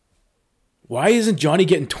 Why isn't Johnny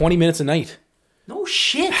getting 20 minutes a night? No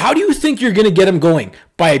shit. How do you think you're going to get him going?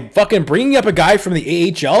 By fucking bringing up a guy from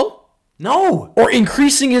the AHL? No. Or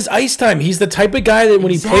increasing his ice time. He's the type of guy that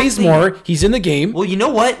when he plays more, he's in the game. Well, you know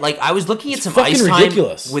what? Like, I was looking at some ice time.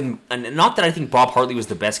 Ridiculous. And not that I think Bob Hartley was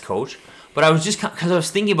the best coach, but I was just, because I was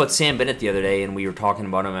thinking about Sam Bennett the other day, and we were talking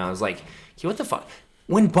about him, and I was like, hey, what the fuck?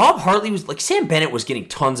 When Bob Hartley was, like, Sam Bennett was getting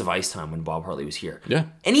tons of ice time when Bob Hartley was here. Yeah.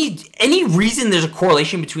 Any reason there's a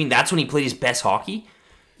correlation between that's when he played his best hockey?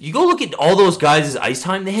 You go look at all those guys' ice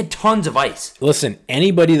time, they had tons of ice. Listen,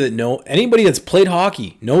 anybody that's played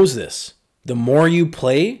hockey knows this. The more you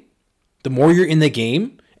play, the more you're in the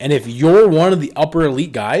game. And if you're one of the upper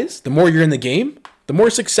elite guys, the more you're in the game, the more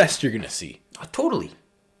success you're going to see. Totally.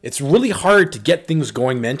 It's really hard to get things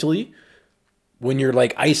going mentally when you're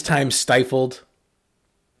like ice time stifled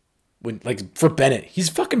For Bennett, he's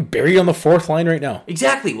fucking buried on the fourth line right now.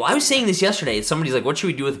 Exactly. Well, I was saying this yesterday. And somebody's like, what should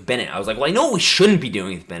we do with Bennett? I was like, well, I know what we shouldn't be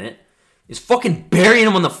doing with Bennett is fucking burying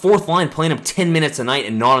him on the fourth line, playing him 10 minutes a night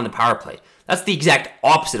and not on the power play. That's the exact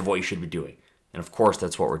opposite of what you should be doing. And of course,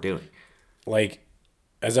 that's what we're doing. Like,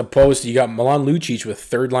 as opposed to you got Milan Lucic with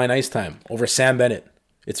third line ice time over Sam Bennett.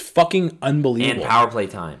 It's fucking unbelievable. And power play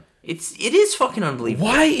time. It is fucking unbelievable.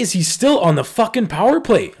 Why is he still on the fucking power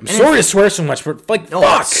play? I'm sorry to swear so much, but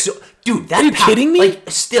fuck. Dude, are you kidding me?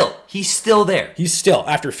 He's still there. He's still,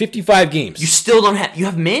 after 55 games. You still don't have, you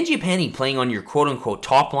have Mangiapane playing on your quote unquote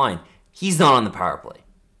top line. He's not on the power play.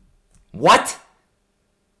 What?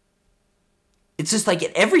 It's just like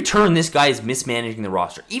at every turn, this guy is mismanaging the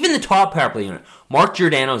roster. Even the top power play unit. Mark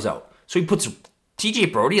Giordano's out. So he puts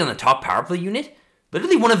TJ Brody on the top power play unit.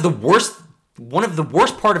 Literally one of the worst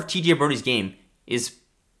part of TJ Brody's game is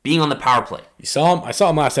being on the power play. You saw him. I saw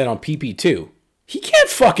him last night on PP2. He can't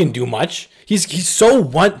fucking do much. He's so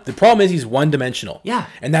one. The problem is he's one dimensional. Yeah,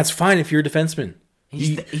 and that's fine if you're a defenseman.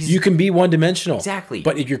 You can be one dimensional. Exactly.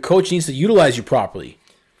 But if your coach needs to utilize you properly,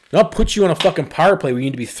 not put you on a fucking power play where you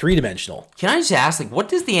need to be three dimensional. Can I just ask, what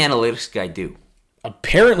does the analytics guy do?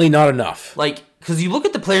 Apparently not enough. Because you look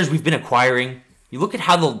at the players we've been acquiring. You look at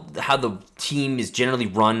how the team is generally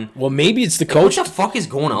run. Well, maybe it's the coach. What the fuck is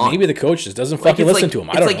going on? Maybe the coach just doesn't fucking listen to him.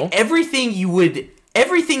 I don't know. Everything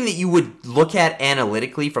that you would look at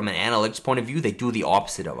analytically from an analytics point of view, they do the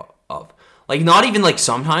opposite of. Not even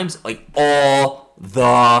sometimes, all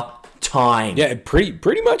the time. Yeah,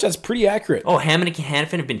 pretty much that's pretty accurate. Oh, Hammond and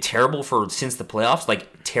Hanifin have been terrible since the playoffs.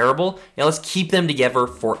 Terrible. Yeah, let's keep them together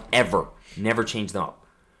forever. Never change them up.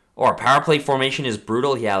 Or our power play formation is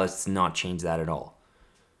brutal. Yeah, let's not change that at all.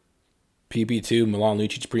 PP2, Milan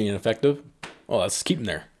Lucic pretty ineffective. Oh, let's keep him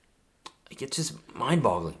there. It's just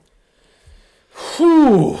mind-boggling.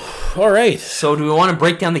 Whew. All right. So do we want to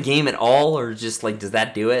break down the game at all, or just does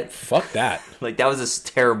that do it? Fuck that. That was a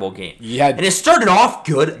terrible game. And it started off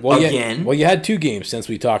good again. You had two games since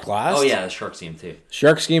we talked last. Oh yeah, the Sharks game too.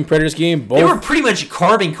 Sharks game, Predators game, both. They were pretty much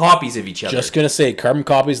carbon copies of each other. Just gonna say carbon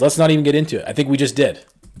copies. Let's not even get into it. I think we just did.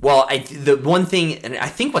 Well, the one thing, and I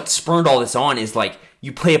think what spurned all this on is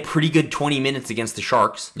you play a pretty good 20 minutes against the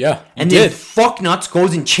Sharks. Yeah, and then fucknuts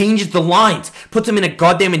goes and changes the lines, puts them in a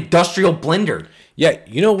goddamn industrial blender. Yeah,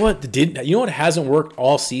 you know what? You know what hasn't worked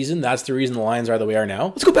all season? That's the reason the Lions are the way they are now.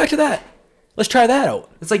 Let's go back to that. Let's try that out.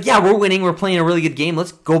 It's we're winning. We're playing a really good game.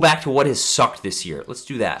 Let's go back to what has sucked this year. Let's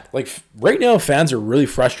do that. Right now, fans are really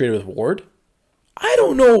frustrated with Ward. I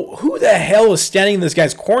don't know who the hell is standing in this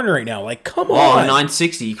guy's corner right now. Come on.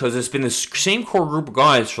 960, because it's been the same core group of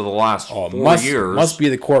guys for the last 4 years. Must be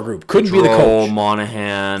the core group. Couldn't be the coach.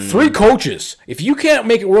 Monahan. 3 coaches. If you can't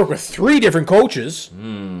make it work with 3 different coaches,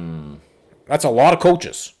 that's a lot of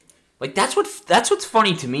coaches. That's what's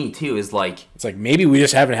funny to me too is it's maybe we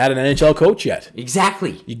just haven't had an NHL coach yet.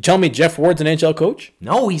 Exactly. You tell me Jeff Ward's an NHL coach?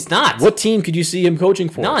 No, he's not. What team could you see him coaching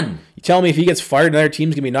for? None. You tell me if he gets fired, another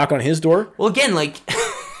team's gonna be knocking on his door? Well, again,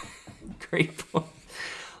 great point.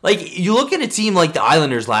 You look at a team like the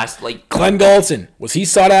Islanders Glenn Gulson, was he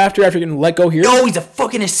sought after getting let go here? No, he's a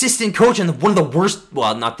fucking assistant coach on one of the worst.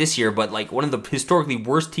 Well, not this year, but one of the historically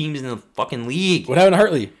worst teams in the fucking league. What happened to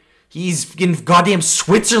Hartley? He's in goddamn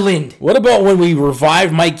Switzerland. What about when we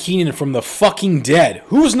revived Mike Keenan from the fucking dead?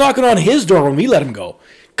 Who was knocking on his door when we let him go?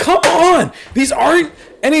 Come on! These aren't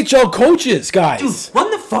NHL coaches, guys. Dude, run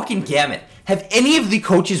the fucking gamut. Have any of the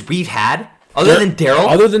coaches we've had, other than Daryl,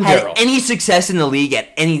 had any success in the league at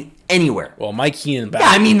anywhere? Well, Mike Keenan back. Yeah,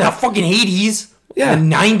 I mean the fucking 80s. Yeah. The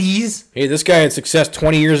 90s. Hey, this guy had success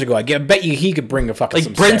 20 years ago. I bet you he could bring a fucking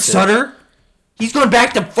some Brent Sutter. He's going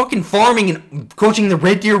back to fucking farming and coaching the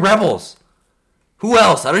Red Deer Rebels. Who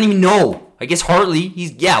else? I don't even know. I guess Hartley.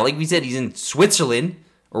 Like we said, he's in Switzerland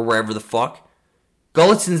or wherever the fuck.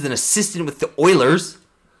 Gullison's an assistant with the Oilers.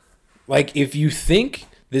 If you think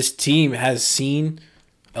this team has seen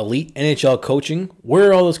elite NHL coaching, where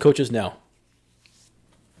are all those coaches now?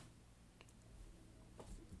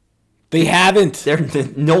 They haven't.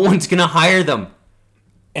 No one's gonna hire them.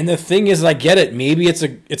 And the thing is, I get it. Maybe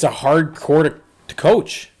it's a hard core to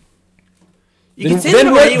coach.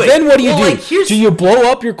 Then what do you do? Do you blow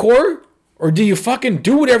up your core? Or do you fucking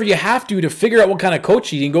do whatever you have to figure out what kind of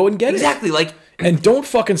coach you can go and get? Exactly. And don't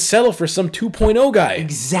fucking settle for some 2.0 guy.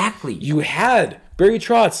 Exactly. You had Barry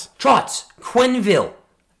Trotz, Quenneville.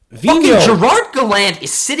 Vigneault. Fucking Gerard Gallant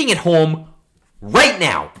is sitting at home right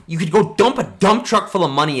now. You could go dump a dump truck full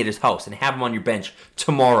of money at his house and have him on your bench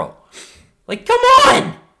tomorrow. Come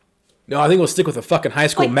on! No, I think we'll stick with a fucking high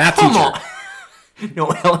school math teacher. On.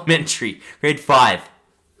 No, elementary, grade 5.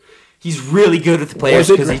 He's really good with the players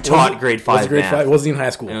because he taught grade 5 math. It wasn't even high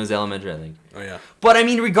school. And it was elementary, I think. Oh, yeah. But, I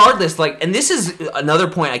mean, regardless, like, and this is another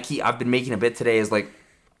point I've been making a bit today is, like,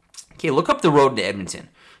 okay, look up the road to Edmonton.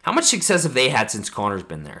 How much success have they had since Connor's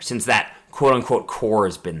been there? Since that quote-unquote core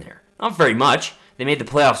has been there? Not very much. They made the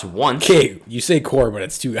playoffs once. Okay, you say core, but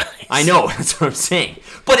it's 2 guys. I know, that's what I'm saying.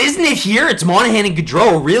 But isn't it here? It's Monahan and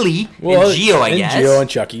Gaudreau, really. Well, and Gio, I guess. And Gio and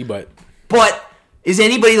Chucky, but... But is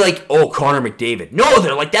anybody like, oh, Connor McDavid? No,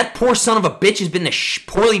 they're like, that poor son of a bitch has been a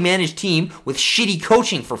poorly managed team with shitty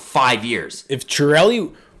coaching for 5 years. If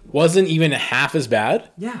Chiarelli wasn't even half as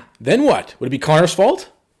bad, yeah, then what? Would it be Connor's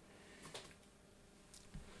fault?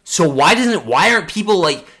 So why aren't people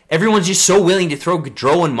like, everyone's just so willing to throw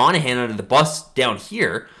Gaudreau and Monahan under the bus down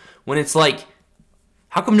here when it's like,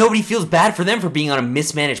 how come nobody feels bad for them for being on a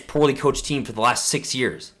mismanaged, poorly coached team for the last 6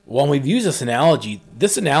 years? Well, we've used this analogy.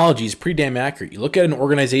 This analogy is pretty damn accurate. You look at an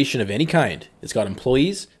organization of any kind. It's got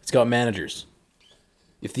employees. It's got managers.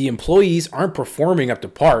 If the employees aren't performing up to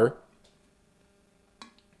par,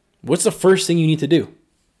 what's the first thing you need to do?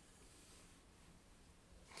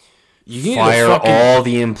 You need fire all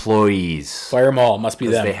the employees. Fire them all. Must be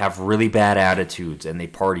them. They have really bad attitudes and they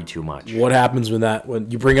party too much. What happens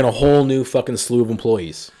when you bring in a whole new fucking slew of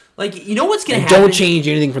employees? Like, you know what's going to happen? Don't change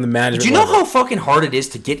anything from the management. Do you know how fucking hard it is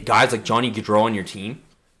to get guys like Johnny Gaudreau on your team?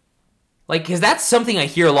 Like, because that's something I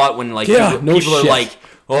hear a lot when like people are like,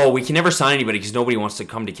 oh, we can never sign anybody because nobody wants to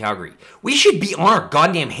come to Calgary. We should be on our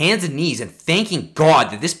goddamn hands and knees and thanking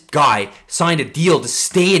God that this guy signed a deal to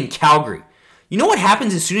stay in Calgary. You know what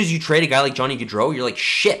happens as soon as you trade a guy like Johnny Gaudreau? You're like,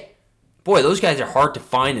 shit. Boy, those guys are hard to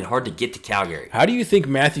find and hard to get to Calgary. How do you think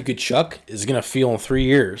Matthew Tkachuk is going to feel in 3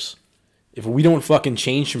 years if we don't fucking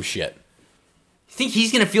change some shit? You think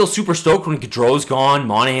he's going to feel super stoked when Gaudreau's gone,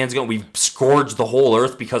 Monahan's gone, we've scourged the whole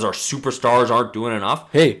earth because our superstars aren't doing enough?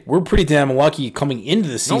 Hey, we're pretty damn lucky coming into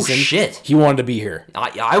the season. No shit. He wanted to be here.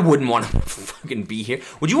 I wouldn't want to fucking be here.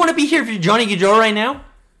 Would you want to be here if you're Johnny Gaudreau right now?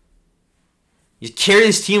 You carry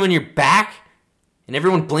this team on your back? And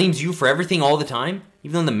everyone blames you for everything all the time,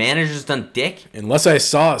 even though the manager's done dick. Unless I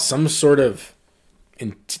saw some sort of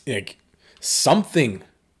something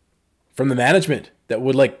from the management that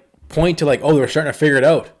would like point to like, oh, they're starting to figure it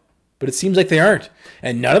out. But it seems like they aren't.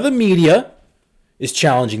 And none of the media is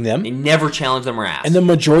challenging them. They never challenge them or ask. And the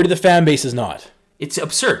majority of the fan base is not. It's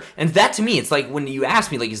absurd. And that to me, it's like when you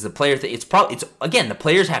ask me, like, is the player thing? It's again, the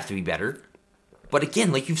players have to be better. But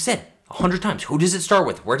again, like you've said 100 times, who does it start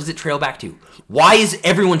with? Where does it trail back to? Why is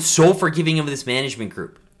everyone so forgiving of this management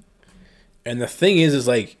group? And the thing is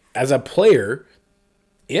like, as a player,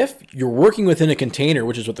 if you're working within a container,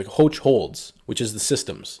 which is what the coach holds, which is the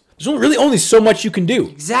systems, there's really only so much you can do.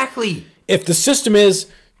 Exactly. If the system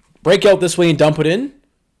is break out this way and dump it in,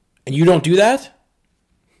 and you don't do that,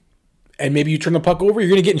 and maybe you turn the puck over, you're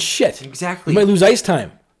going to get in shit. Exactly. You might lose ice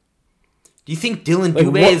time. Do you think Dylan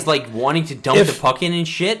Dubé is like wanting to dump the puck in and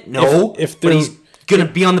shit? No. But he's going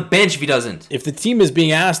to be on the bench if he doesn't. If the team is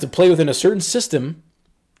being asked to play within a certain system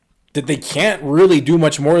that they can't really do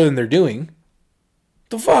much more than they're doing,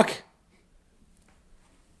 the fuck?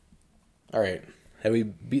 All right. Have we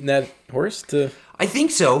beaten that horse to... I think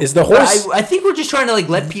so. Is the horse... I think we're just trying to like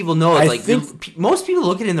let people know. Most people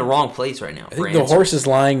look at it in the wrong place right now. I think the horse is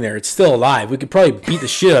lying there. It's still alive. We could probably beat the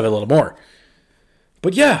shit out of it a little more.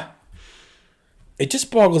 But yeah. It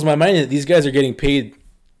just boggles my mind that these guys are getting paid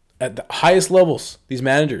at the highest levels, these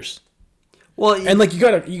managers. Well, and like you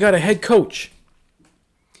got a head coach.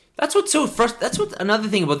 That's what's so frustrating. That's what another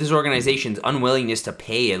thing about this organization's unwillingness to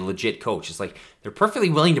pay a legit coach. It's like they're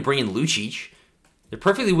perfectly willing to bring in Lucic. They're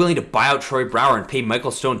perfectly willing to buy out Troy Brouwer and pay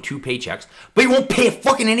Michael Stone 2 paychecks, but you won't pay a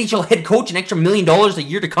fucking NHL head coach an extra $1 million a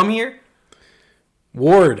year to come here?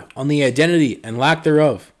 Ward, on the identity and lack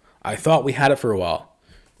thereof. I thought we had it for a while.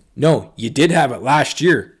 No, you did have it last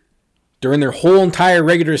year during their whole entire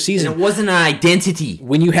regular season. And it wasn't an identity.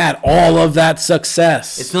 When you had all of that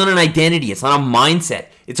success. It's not an identity. It's not a mindset.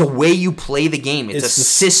 It's a way you play the game. It's a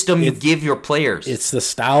system you give your players. It's the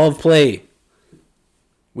style of play.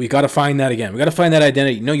 We got to find that again. We got to find that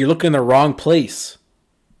identity. No, you're looking in the wrong place.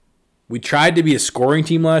 We tried to be a scoring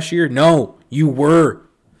team last year. No, you were.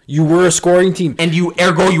 You were a scoring team. And you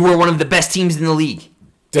were one of the best teams in the league.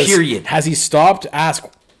 Period. Has he stopped to ask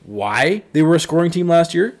why they were a scoring team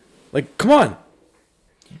last year? Like, come on.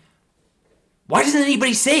 Why doesn't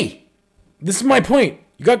anybody say? This is my point.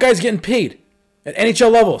 You got guys getting paid at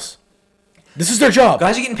NHL levels. This is their job.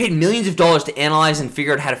 Guys are getting paid millions of dollars to analyze and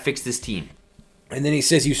figure out how to fix this team. And then he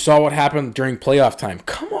says you saw what happened during playoff time.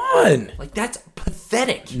 Come on. Like, that's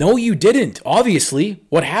pathetic. No, you didn't. Obviously,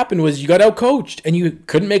 what happened was you got outcoached and you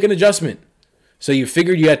couldn't make an adjustment. So you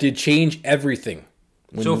figured you had to change everything.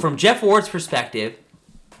 So from Jeff Ward's perspective,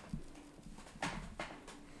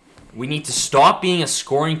 we need to stop being a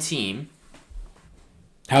scoring team.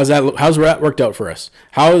 How's that worked out for us?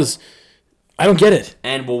 I don't get it.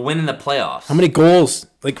 And we'll win in the playoffs. How many goals?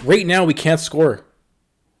 Like right now, we can't score.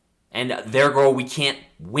 And their goal, we can't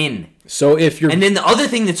win. So and then the other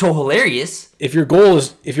thing that's so hilarious, if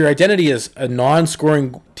your identity is a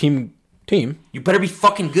non-scoring team, you better be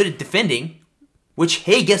fucking good at defending. Which,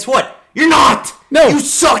 hey, guess what? You're not. No, you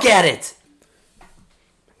suck at it.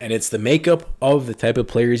 And it's the makeup of the type of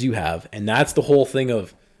players you have, and that's the whole thing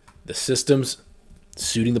of the systems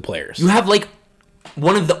suiting the players. You have like you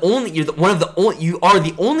are the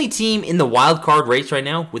only team in the wild card race right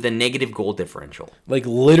now with a negative goal differential. Like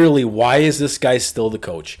literally, why is this guy still the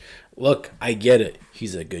coach? Look, I get it.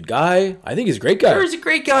 He's a good guy. I think he's a great guy. He's a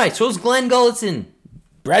great guy. So is Glenn Gullitson.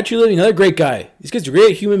 Brad Treliving, another great guy. These guys are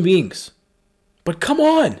great human beings. But come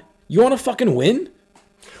on, you want to fucking win?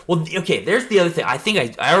 Well, okay, there's the other thing. I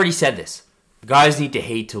think I already said this. Guys need to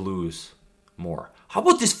hate to lose more. How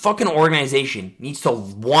about this fucking organization needs to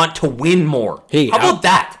want to win more? Hey, how about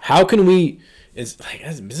that? How can we? It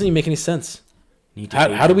doesn't even make any sense.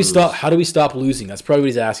 How do we stop? How do we stop losing? That's probably what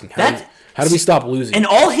he's asking. How do we stop losing? And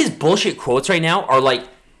all his bullshit quotes right now are like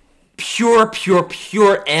pure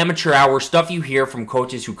amateur hour stuff you hear from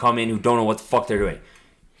coaches who come in who don't know what the fuck they're doing.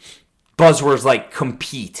 Buzzwords like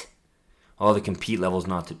compete. Oh, the compete level's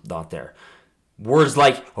not there. Words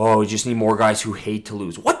like, oh, we just need more guys who hate to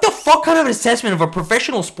lose. What the fuck kind of an assessment of a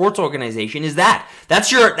professional sports organization is that? That's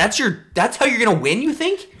how you're gonna win, you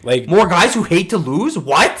think? Like more guys who hate to lose?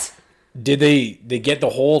 What? Did they get the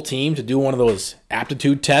whole team to do one of those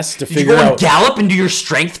aptitude tests to figure out? Did you go and gallop and do your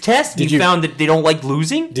strength test? You found that they don't like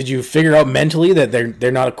losing? Did you figure out mentally that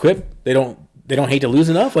they're not equipped? They don't hate to lose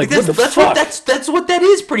enough? Like what the fuck? That's what that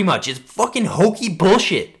is pretty much. It's fucking hokey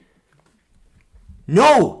bullshit.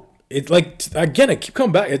 No. It's like, again, I keep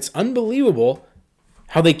coming back. It's unbelievable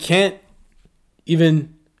how they can't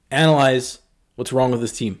even analyze what's wrong with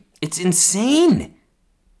this team. It's insane.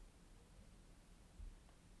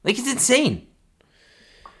 Like, it's insane.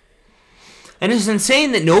 And it's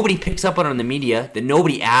insane that nobody picks up on it in the media, that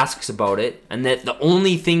nobody asks about it, and that the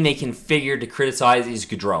only thing they can figure to criticize is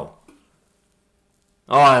Gaudreau.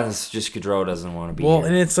 Oh, it's just Gaudreau doesn't want to be here. Well,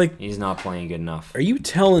 and it's like, he's not playing good enough. Are you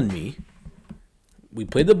telling me we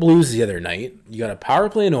played the Blues the other night, you got a power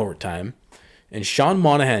play in overtime, and Sean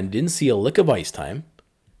Monahan didn't see a lick of ice time,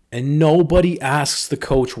 and nobody asks the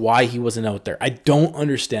coach why he wasn't out there? I don't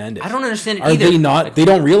understand it. I don't understand it either. Are they not? Like, they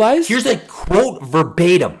don't realize? Here's a quote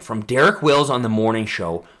verbatim from Derek Wills on the morning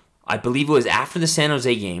show. I believe it was after the San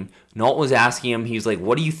Jose game. Nault was asking him, he was like,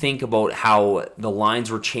 what do you think about how the lines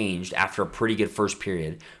were changed after a pretty good first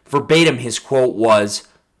period? Verbatim, his quote was,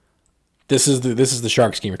 This is the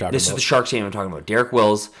Sharks game we're talking about. This is the Sharks game I'm talking about. Derek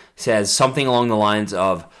Wills says something along the lines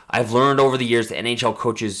of, I've learned over the years that NHL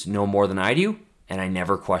coaches know more than I do, and I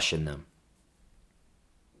never question them.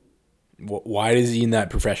 Why is he in that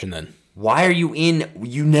profession then? Why are you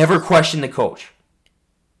you never question the coach?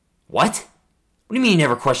 What? What do you mean you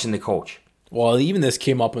never question the coach? Well, even this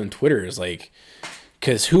came up on Twitter. Is like,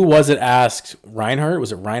 because who was it asked? Reinhart?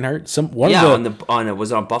 Was it Reinhart?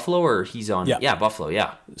 Was it on Buffalo or he's on? Yeah, Buffalo.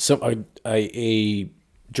 Yeah. A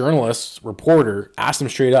journalist reporter asked him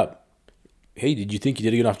straight up, "Hey, did you think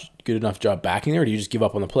you did a good enough job backing there, or did you just give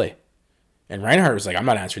up on the play?" And Reinhart was like, "I'm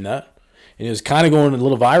not answering that." And it was kind of going a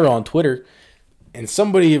little viral on Twitter. And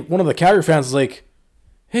one of the Calgary fans was like,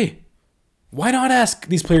 "Hey, why not ask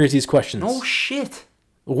these players these questions?" No shit.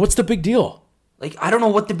 What's the big deal? Like, I don't know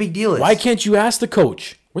what the big deal is. Why can't you ask the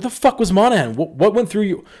coach? Where the fuck was Monahan? What went through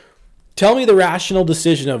you? Tell me the rational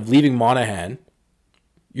decision of leaving Monahan,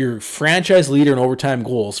 your franchise leader in overtime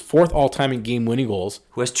goals, fourth all-time in game-winning goals,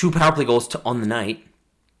 who has 2 power play goals on the night.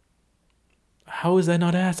 How is that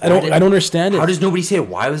not asked? I don't understand it. How does nobody say it?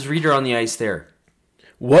 Why was Reeder on the ice there?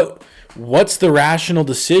 What's the rational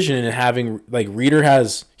decision in having, like, Reeder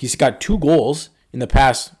he's got 2 goals in the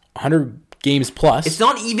past 100 games plus. It's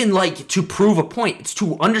not even like to prove a point. It's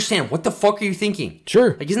to understand what the fuck are you thinking.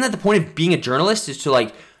 Sure. Like, isn't that the point of being a journalist? Is to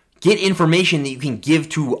like get information that you can give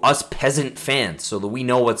to us peasant fans so that we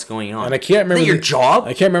know what's going on. And I can't remember your job.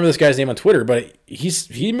 I can't remember this guy's name on Twitter, but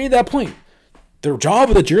he made that point. The job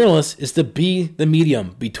of the journalist is to be the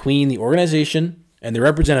medium between the organization and the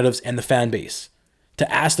representatives and the fan base,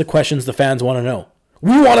 to ask the questions the fans want to know.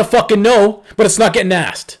 We want to fucking know, but it's not getting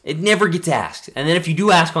asked. It never gets asked. And then if you do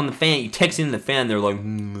ask on the fan, you text in the fan, they're like...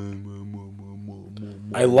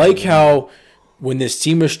 I like how when this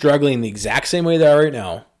team is struggling the exact same way they are right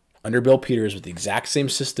now, under Bill Peters with the exact same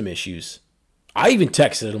system issues, I even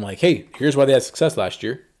texted him like, hey, here's why they had success last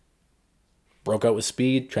year. broke out with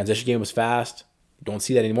speed. Transition game was fast. Don't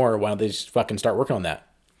see that anymore. Why don't they just fucking start working on that?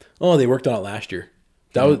 Oh, they worked on it last year.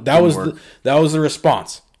 That was the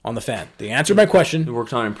response on the fan. They answered my question. They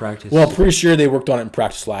worked on it in practice. Well, pretty sure they worked on it in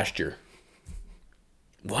practice last year.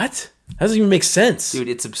 What? That doesn't even make sense. Dude,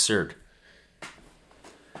 it's absurd.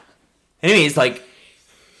 Anyways, like,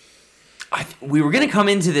 we were going to come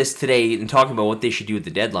into this today and talk about what they should do at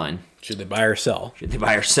the deadline. Should they buy or sell? Should they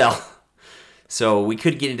buy or sell? So we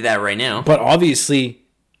could get into that right now. But obviously,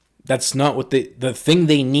 that's not what the thing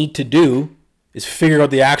they need to do is figure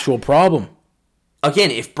out the actual problem.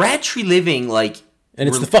 Again, if Brad Treliving, like... And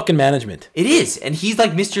it's the fucking management. It is. And he's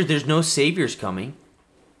like, Mr. There's no saviors coming.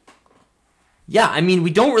 Yeah, I mean,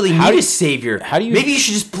 we don't really need a savior. Maybe you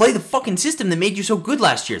should just play the fucking system that made you so good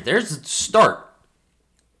last year. There's the start.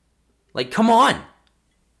 Like, come on.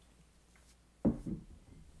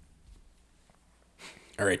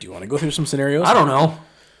 All right, do you want to go through some scenarios? I don't know.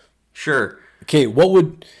 Sure. Okay,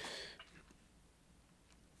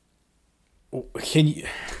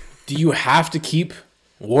 do you have to keep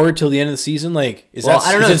Ward till the end of the season? Like,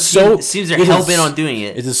 I don't know. It seems they're hell bent on doing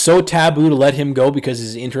it. Is it so taboo to let him go because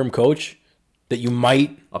he's an interim coach that you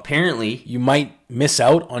might miss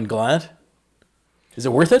out on Gallant? Is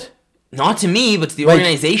it worth it? Not to me, but to the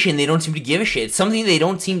organization, they don't seem to give a shit. It's something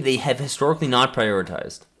they have historically not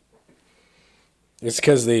prioritized. It's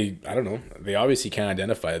because they obviously can't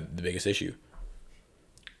identify the biggest issue.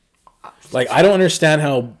 Like, I don't understand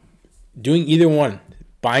how doing either one,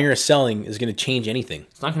 buying or selling, is going to change anything.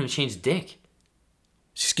 It's not going to change dick.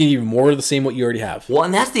 It's just going to give you more of the same what you already have. Well,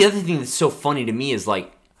 and that's the other thing that's so funny to me is,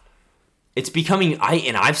 like, it's becoming,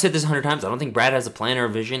 I've said this 100 times, I don't think Brad has a plan or a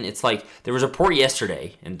vision. It's like, there was a report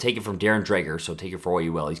yesterday, and take it from Darren Dreger, so take it for what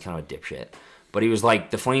you will, he's kind of a dipshit. But he was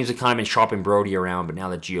like, the Flames have kind of been shopping Brody around, but now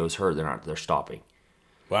that Gio's hurt, they're stopping.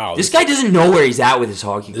 Wow. This guy doesn't know where he's at with his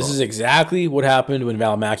hockey This is exactly what happened when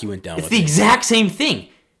Valimaki went down. It's the exact same thing.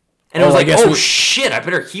 And I was like, shit, I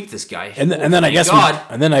better keep this guy. And then I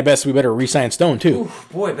guess we better re-sign Stone too. Ooh,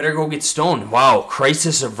 boy, better go get Stone. Wow,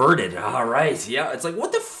 crisis averted. All right, yeah. It's like,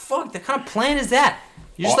 what the fuck? What kind of plan is that?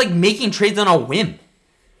 You're just like making trades on a whim.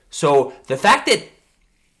 So the fact that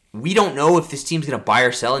we don't know if this team's gonna buy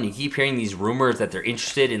or sell, and you keep hearing these rumors that they're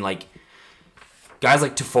interested in, like, guys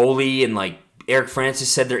like Toffoli and like Eric Francis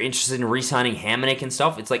said they're interested in re-signing Hamonic and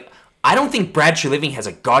stuff. It's like, I don't think Brad Treliving has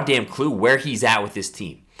a goddamn clue where he's at with this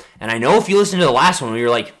team. And I know if you listen to the last one, you're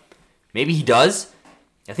like, maybe he does.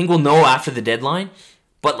 I think we'll know after the deadline.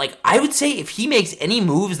 But, like, I would say if he makes any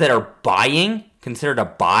moves that are considered a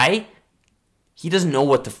buy, he doesn't know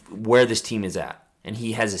where this team is at. And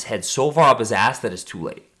he has his head so far up his ass that it's too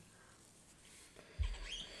late.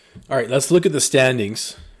 All right, let's look at the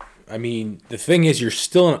standings. I mean, the thing is, you're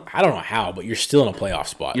still I don't know how, but you're still in a playoff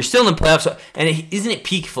spot. You're still in the playoffs. And isn't it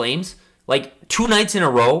peak Flames? Like, 2 nights in a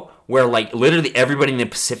row where, like, literally everybody in the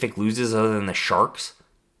Pacific loses other than the Sharks,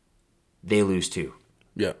 they lose too.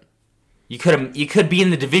 Yeah. You could be in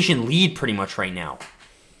the division lead pretty much right now.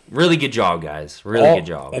 Really good job, guys. Good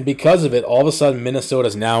job. And because of it, all of a sudden,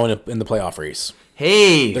 Minnesota's now in the playoff race.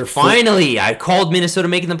 Hey, finally, I called Minnesota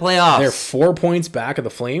making the playoffs. They're 4 points back of the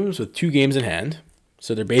Flames with 2 games in hand.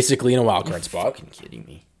 So they're basically in a wild card spot. Fucking kidding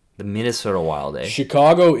me. The Minnesota Wild, eh?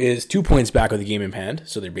 Chicago is 2 points back of the game in hand,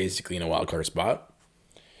 so they're basically in a wild card spot.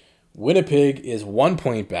 Winnipeg is 1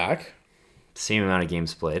 point back. Same amount of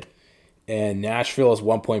games played. And Nashville is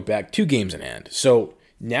 1 point back, 2 games in hand. So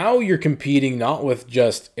now you're competing not with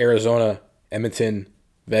just Arizona, Edmonton,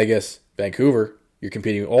 Vegas, Vancouver. You're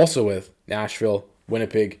competing also with Nashville,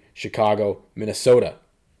 Winnipeg, Chicago, Minnesota.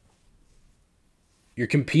 You're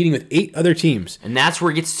competing with 8 other teams. And that's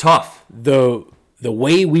where it gets tough. The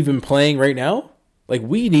way we've been playing right now, like,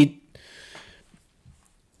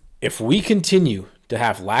 if we continue to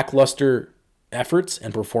have lackluster efforts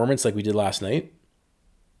and performance like we did last night,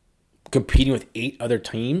 competing with 8 other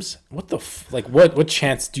teams, what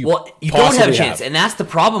chance do you you don't have a chance. And that's the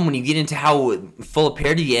problem when you get into how full of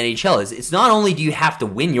parity the NHL is. It's not only do you have to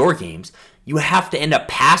win your games, you have to end up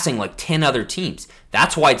passing like 10 other teams.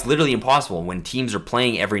 That's why it's literally impossible. When teams are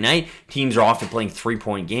playing every night, teams are often playing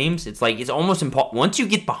 3-point games. It's like, it's almost once you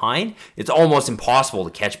get behind, it's almost impossible to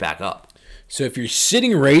catch back up. So if you're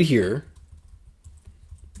sitting right here,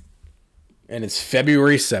 and it's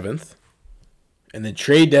February 7th, and the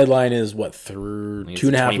trade deadline is what, through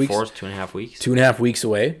 2.5 weeks? 2.5 weeks. 2.5 weeks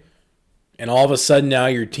away. And all of a sudden now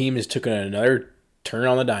your team has taken another turn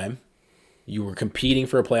on the dime. You were competing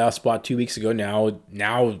for a playoff spot 2 weeks ago. Now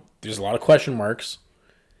there's a lot of question marks.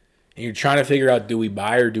 And you're trying to figure out, do we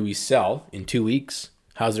buy or do we sell in 2 weeks?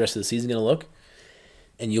 How's the rest of the season going to look?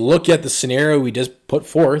 And you look at the scenario we just put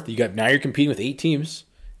forth. Now you're competing with 8 teams.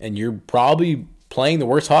 and you're probably playing the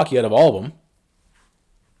worst hockey out of all of them,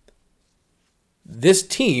 this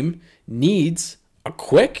team needs a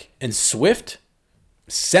quick and swift,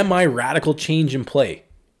 semi-radical change in play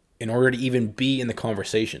in order to even be in the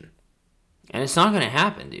conversation. And it's not going to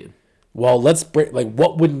happen, dude. Well, let's break. Like,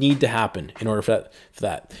 what would need to happen in order for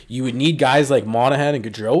that? You would need guys like Monahan and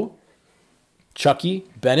Gaudreau, Chucky,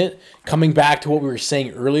 Bennett, coming back to what we were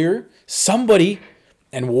saying earlier. Somebody,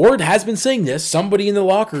 and Ward has been saying this, somebody in the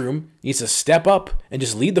locker room needs to step up and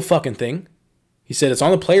just lead the fucking thing. He said it's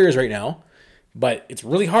on the players right now, but it's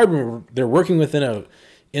really hard when they're working within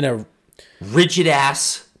a rigid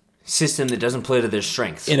ass system that doesn't play to their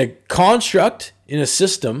strengths. In a construct, in a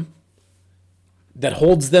system that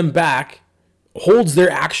holds them back, holds their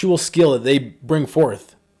actual skill that they bring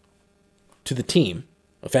forth to the team,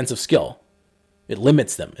 offensive skill. It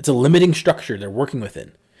limits them. It's a limiting structure they're working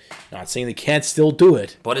within. Not saying they can't still do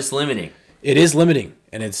it. But it's limiting. It is limiting,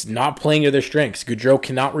 and it's not playing to their strengths. Gaudreau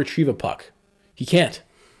cannot retrieve a puck. He can't.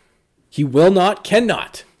 He will not,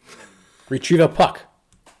 cannot retrieve a puck.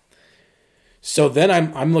 So then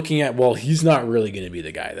I'm looking at, well, he's not really going to be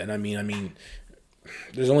the guy then. I mean,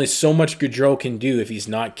 there's only so much Gaudreau can do if he's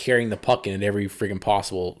not carrying the puck in every friggin'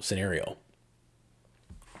 possible scenario.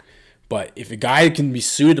 But if a guy can be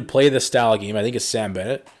suited to play this style of game, I think it's Sam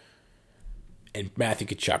Bennett and Matthew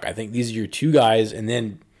Tkachuk. I think these are your two guys, and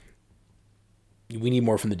then we need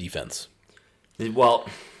more from the defense. Well,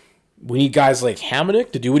 we need guys like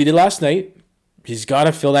Hamonic to do what he did last night. He's got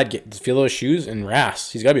to fill those shoes, and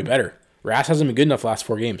Rass, he's got to be better. Rass hasn't been good enough the last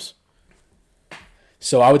 4 games.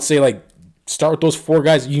 So I would say, like, start with those 4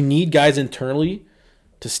 guys. You need guys internally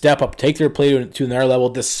to step up, take their play to another level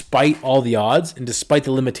despite all the odds and despite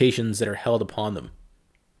the limitations that are held upon them.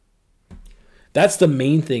 That's the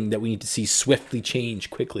main thing that we need to see swiftly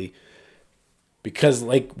change quickly. Because,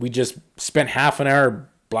 like we just spent half an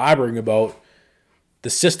hour blabbering about,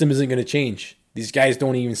 the system isn't going to change. These guys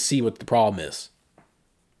don't even see what the problem is.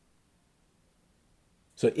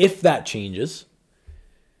 So if that changes,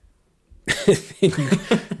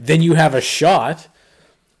 then you have a shot.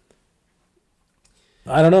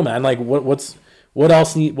 I don't know, man. Like what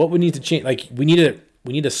would need to change? Like we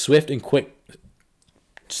need a swift and quick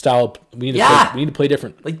style. We need to play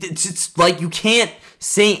different. Like it's like you can't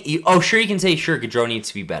say. Sure, you can say sure. Gaudreau needs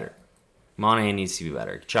to be better. Monahan needs to be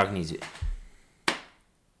better. Chuck needs to.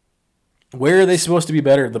 Where are they supposed to be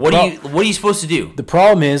better? What are you supposed to do? The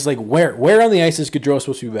problem is, like, where on the ice is Gaudreau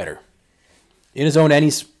supposed to be better? In his own end,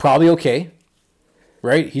 he's probably okay,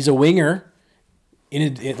 right? He's a winger.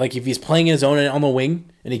 Like, if he's playing in his own end on the wing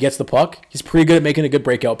and he gets the puck, he's pretty good at making a good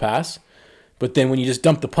breakout pass. But then when you just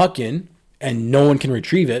dump the puck in and no one can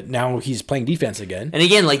retrieve it, now he's playing defense again. And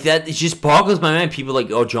again, like that, it just boggles my mind. People are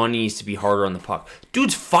like, oh, Johnny needs to be harder on the puck.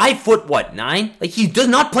 Dude's 5'9"? Like, he does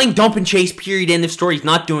not playing dump and chase, period, end of story. He's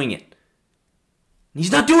not doing it. He's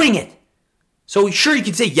not doing it. So sure, you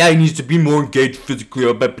can say, yeah, he needs to be more engaged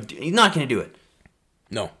physically, but he's not going to do it.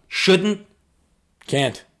 No. Shouldn't.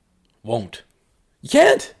 Can't. Won't. You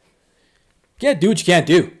can't. You can't do what you can't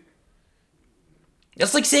do.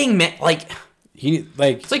 That's like saying, it's like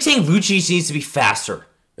saying Lucic needs to be faster.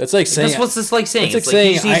 That's like saying. That's what's this like saying. It's like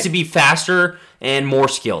saying Lucic needs to be faster and more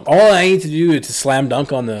skilled. All I need to do is to slam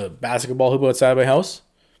dunk on the basketball hoop outside of my house.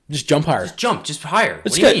 Just jump higher. Just higher.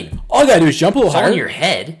 What do you mean? All I gotta do is jump a little higher. It's all in your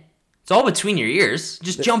head. It's all between your ears.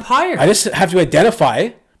 Just jump higher. I just have to identify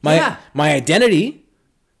my identity.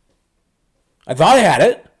 I thought I had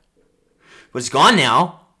it. But it's gone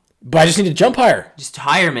now. But I just need to jump higher. Just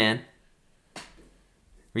higher, man.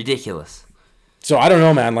 Ridiculous. So I don't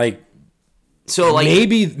know, man. Like, so like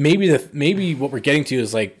maybe what we're getting to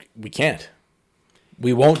is like we can't.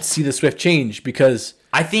 We won't see the swift change because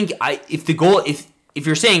I think if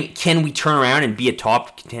you're saying can we turn around and be a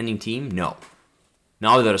top contending team, no.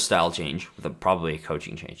 Not without a style change, probably a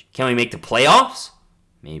coaching change. Can we make the playoffs?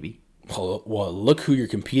 Maybe. Well, look who you're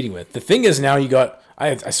competing with. The thing is now you got.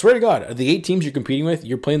 I swear to God, of the 8 teams you're competing with,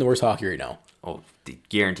 you're playing the worst hockey right now. Oh,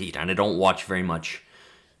 guaranteed. And I don't watch very much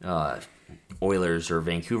Oilers or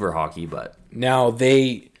Vancouver hockey, but now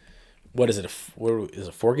what is it? What is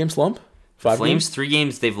a 4-game slump? 5 Flames, games? 3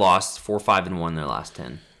 games they've lost, 4-5-1 in their last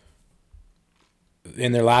 10.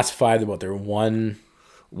 In their last 5, they're 1-4-1,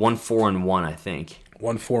 1-4-1, I think.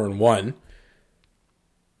 1-4-1.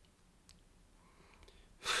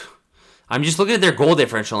 I'm just looking at their goal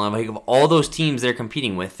differential, and I'm like, of all those teams they're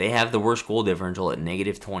competing with, they have the worst goal differential at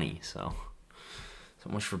 -20. So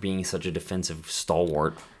much for being such a defensive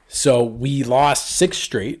stalwart. So we lost 6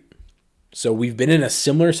 straight. So we've been in a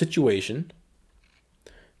similar situation.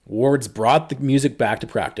 Ward's brought the music back to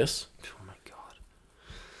practice. Oh my God.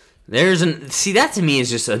 See, that to me is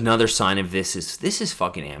just another sign of this is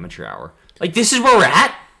fucking amateur hour. Like, this is where we're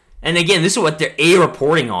at. And again, this is what they're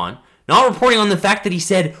reporting on. Not reporting on the fact that he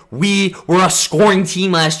said we were a scoring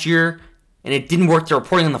team last year and it didn't work. They're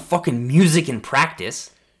reporting on the fucking music in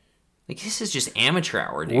practice. Like, this is just amateur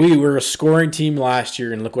hour, dude. We were a scoring team last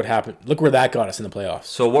year, and look what happened. Look where that got us in the playoffs.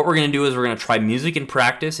 So what we're going to do is we're going to try music in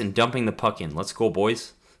practice and dumping the puck in. Let's go,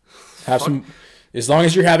 boys. Have some, as long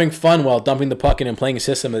as you're having fun while dumping the puck in and playing a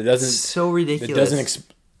system that doesn't so ridiculous. It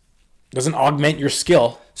doesn't augment your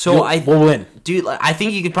skill. So we'll win, dude. I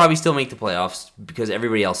think you could probably still make the playoffs because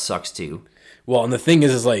everybody else sucks too. Well, and the thing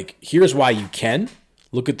is like, here's why you can.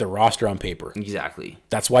 Look at the roster on paper. Exactly.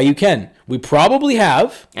 That's why you can. We probably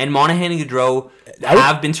have. And Monahan and Gaudreau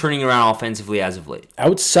have been turning around offensively as of late.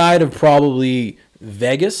 Outside of probably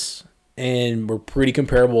Vegas, and we're pretty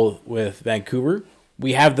comparable with Vancouver,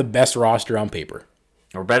 we have the best roster on paper.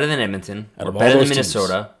 We're better than Edmonton. We're Out of better all than those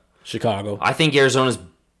Minnesota. teams. Chicago. I think Arizona's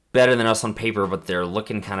better than us on paper, but they're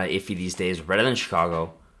looking kind of iffy these days. We're better than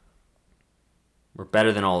Chicago. We're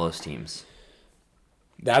better than all those teams.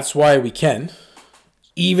 That's why we can.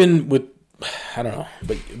 Even with, I don't know,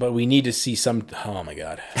 but we need to see some. Oh my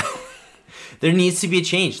god, there needs to be a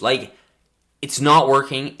change. Like, it's not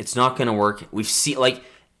working. It's not going to work. We've seen, like,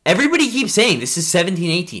 everybody keeps saying this is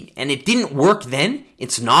 17-18, and it didn't work then.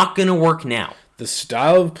 It's not going to work now. The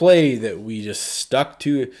style of play that we just stuck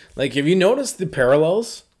to, like, have you noticed the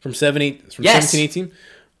parallels from 17-18?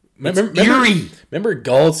 Remember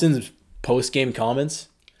Gulson's post game comments?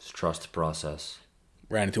 It's trust the process.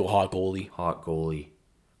 Ran into a hot goalie.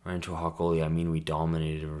 Ran into a hot goalie. I mean, we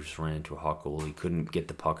dominated or just ran into a hot goalie. Couldn't get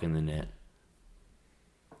the puck in the net.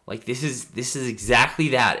 Like, this is exactly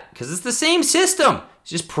that. Because it's the same system. It's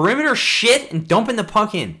just perimeter shit and dumping the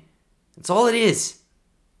puck in. That's all it is.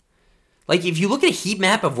 Like, if you look at a heat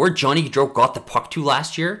map of where Johnny Gaudreau got the puck to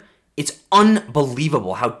last year, it's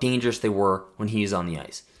unbelievable how dangerous they were when he was on the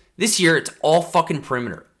ice. This year, it's all fucking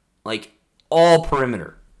perimeter. Like, all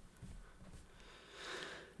perimeter.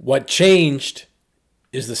 What changed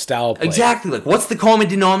is the style of play. Exactly. Like, what's the common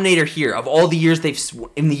denominator here of all the years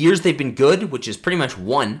they've been good, which is pretty much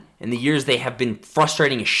one, and the years they have been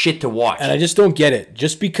frustrating as shit to watch. And I just don't get it.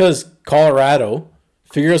 Just because Colorado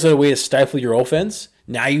figures out a way to stifle your offense,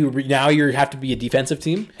 now you have to be a defensive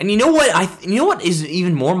team. And you know what is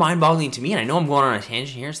even more mind-boggling to me, and I know I'm going on a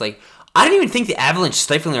tangent here, it's like, I don't even think the Avalanche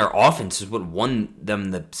stifling our offense is what won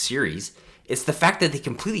them the series. It's the fact that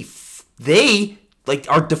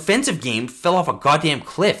our defensive game fell off a goddamn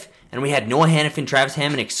cliff, and we had Noah Hanifin, Travis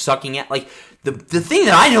Hamonic sucking at, like, the thing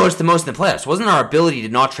that I noticed the most in the playoffs wasn't our ability to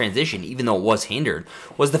not transition, even though it was hindered,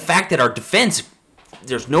 was the fact that our defense,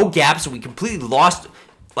 there's no gaps, and we completely lost,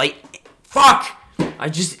 like, fuck!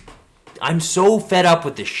 I'm so fed up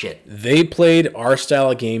with this shit. They played our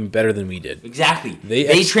style of game better than we did. Exactly. They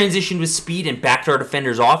transitioned with speed and backed our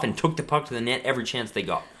defenders off and took the puck to the net every chance they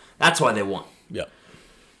got. That's why they won. Yeah.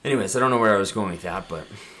 Anyways, I don't know where I was going with that, but...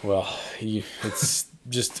 Well, it's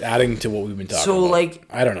just adding to what we've been talking about. So, like...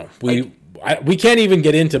 I don't know. We can't even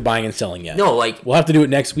get into buying and selling yet. No, like... We'll have to do it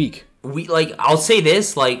next week. I'll say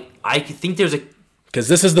this, like, I think there's a... Because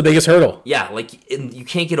this is the biggest hurdle. Yeah, like, you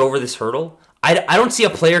can't get over this hurdle. I don't see a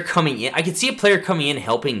player coming in. I could see a player coming in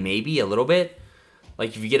helping maybe a little bit.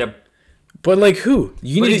 Like, if you get a... But, like, who?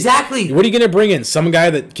 Exactly. What are you going to bring in? Some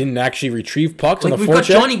guy that can actually retrieve pucks on the forecheck? We've got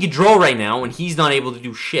Johnny Gaudreau right now, and he's not able to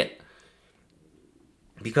do shit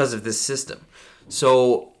because of this system.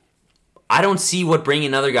 So, I don't see what bringing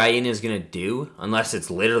another guy in is going to do, unless it's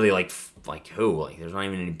literally, like who? Like, there's not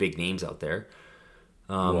even any big names out there.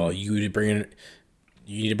 Well, you need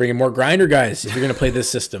to bring in more grinder guys if you're going to play this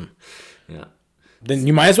system. Yeah. Then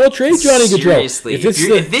you might as well trade Johnny Gaudreau. Seriously,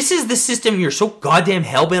 if this is the system you're so goddamn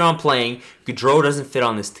hell-bent on playing, Gaudreau doesn't fit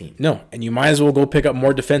on this team. No, and you might as well go pick up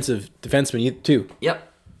more defensemen too.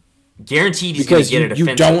 Yep. Guaranteed he's going to get a defenseman. Because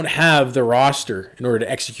you don't have the roster in order to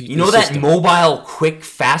execute You know that system. Mobile, quick,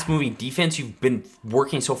 fast-moving defense you've been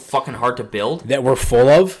working so fucking hard to build? That we're full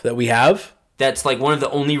of, that we have? That's like one of the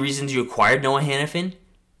only reasons you acquired Noah Hanifin?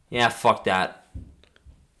 Yeah, fuck that.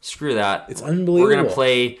 Screw that. It's unbelievable.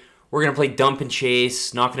 We're going to play dump and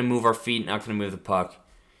chase, not going to move our feet, not going to move the puck.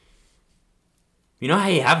 You know how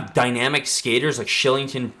you have dynamic skaters like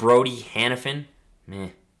Shillington, Brody, Hanifin?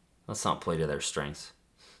 Meh. Let's not play to their strengths.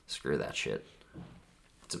 Screw that shit.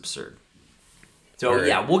 It's absurd. So, right.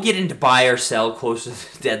 Yeah, we'll get into buy or sell close to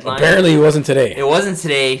the deadline. Apparently it wasn't today. It wasn't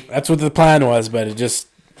today. That's what the plan was, but it just...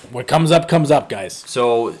 What comes up, guys.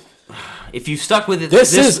 So, if you stuck with it...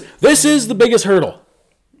 This is the biggest hurdle.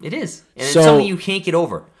 It is. And it's something you can't get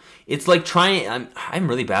over. It's like trying... I'm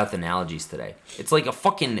really bad with analogies today. It's like a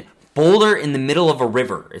fucking boulder in the middle of a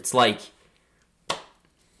river. It's like,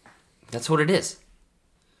 that's what it is.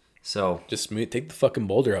 So Just take the fucking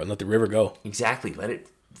boulder out and let the river go. exactly,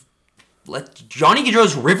 let Johnny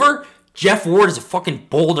Gaudreau's river. Jeff Ward is a fucking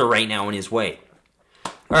boulder right now in his way.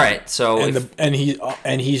 All right, so And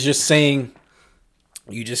he's just saying,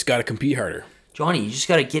 you just got to compete harder. Johnny, you just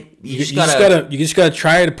gotta get. You just gotta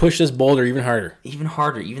try to push this boulder even harder. Even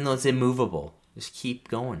harder, even though it's immovable. Just keep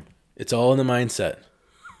going. It's all in the mindset.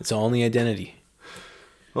 It's all in the identity.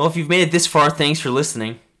 Well, if you've made it this far, thanks for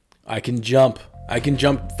listening. I can jump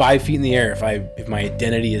 5 feet in the air if my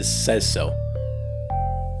identity says so.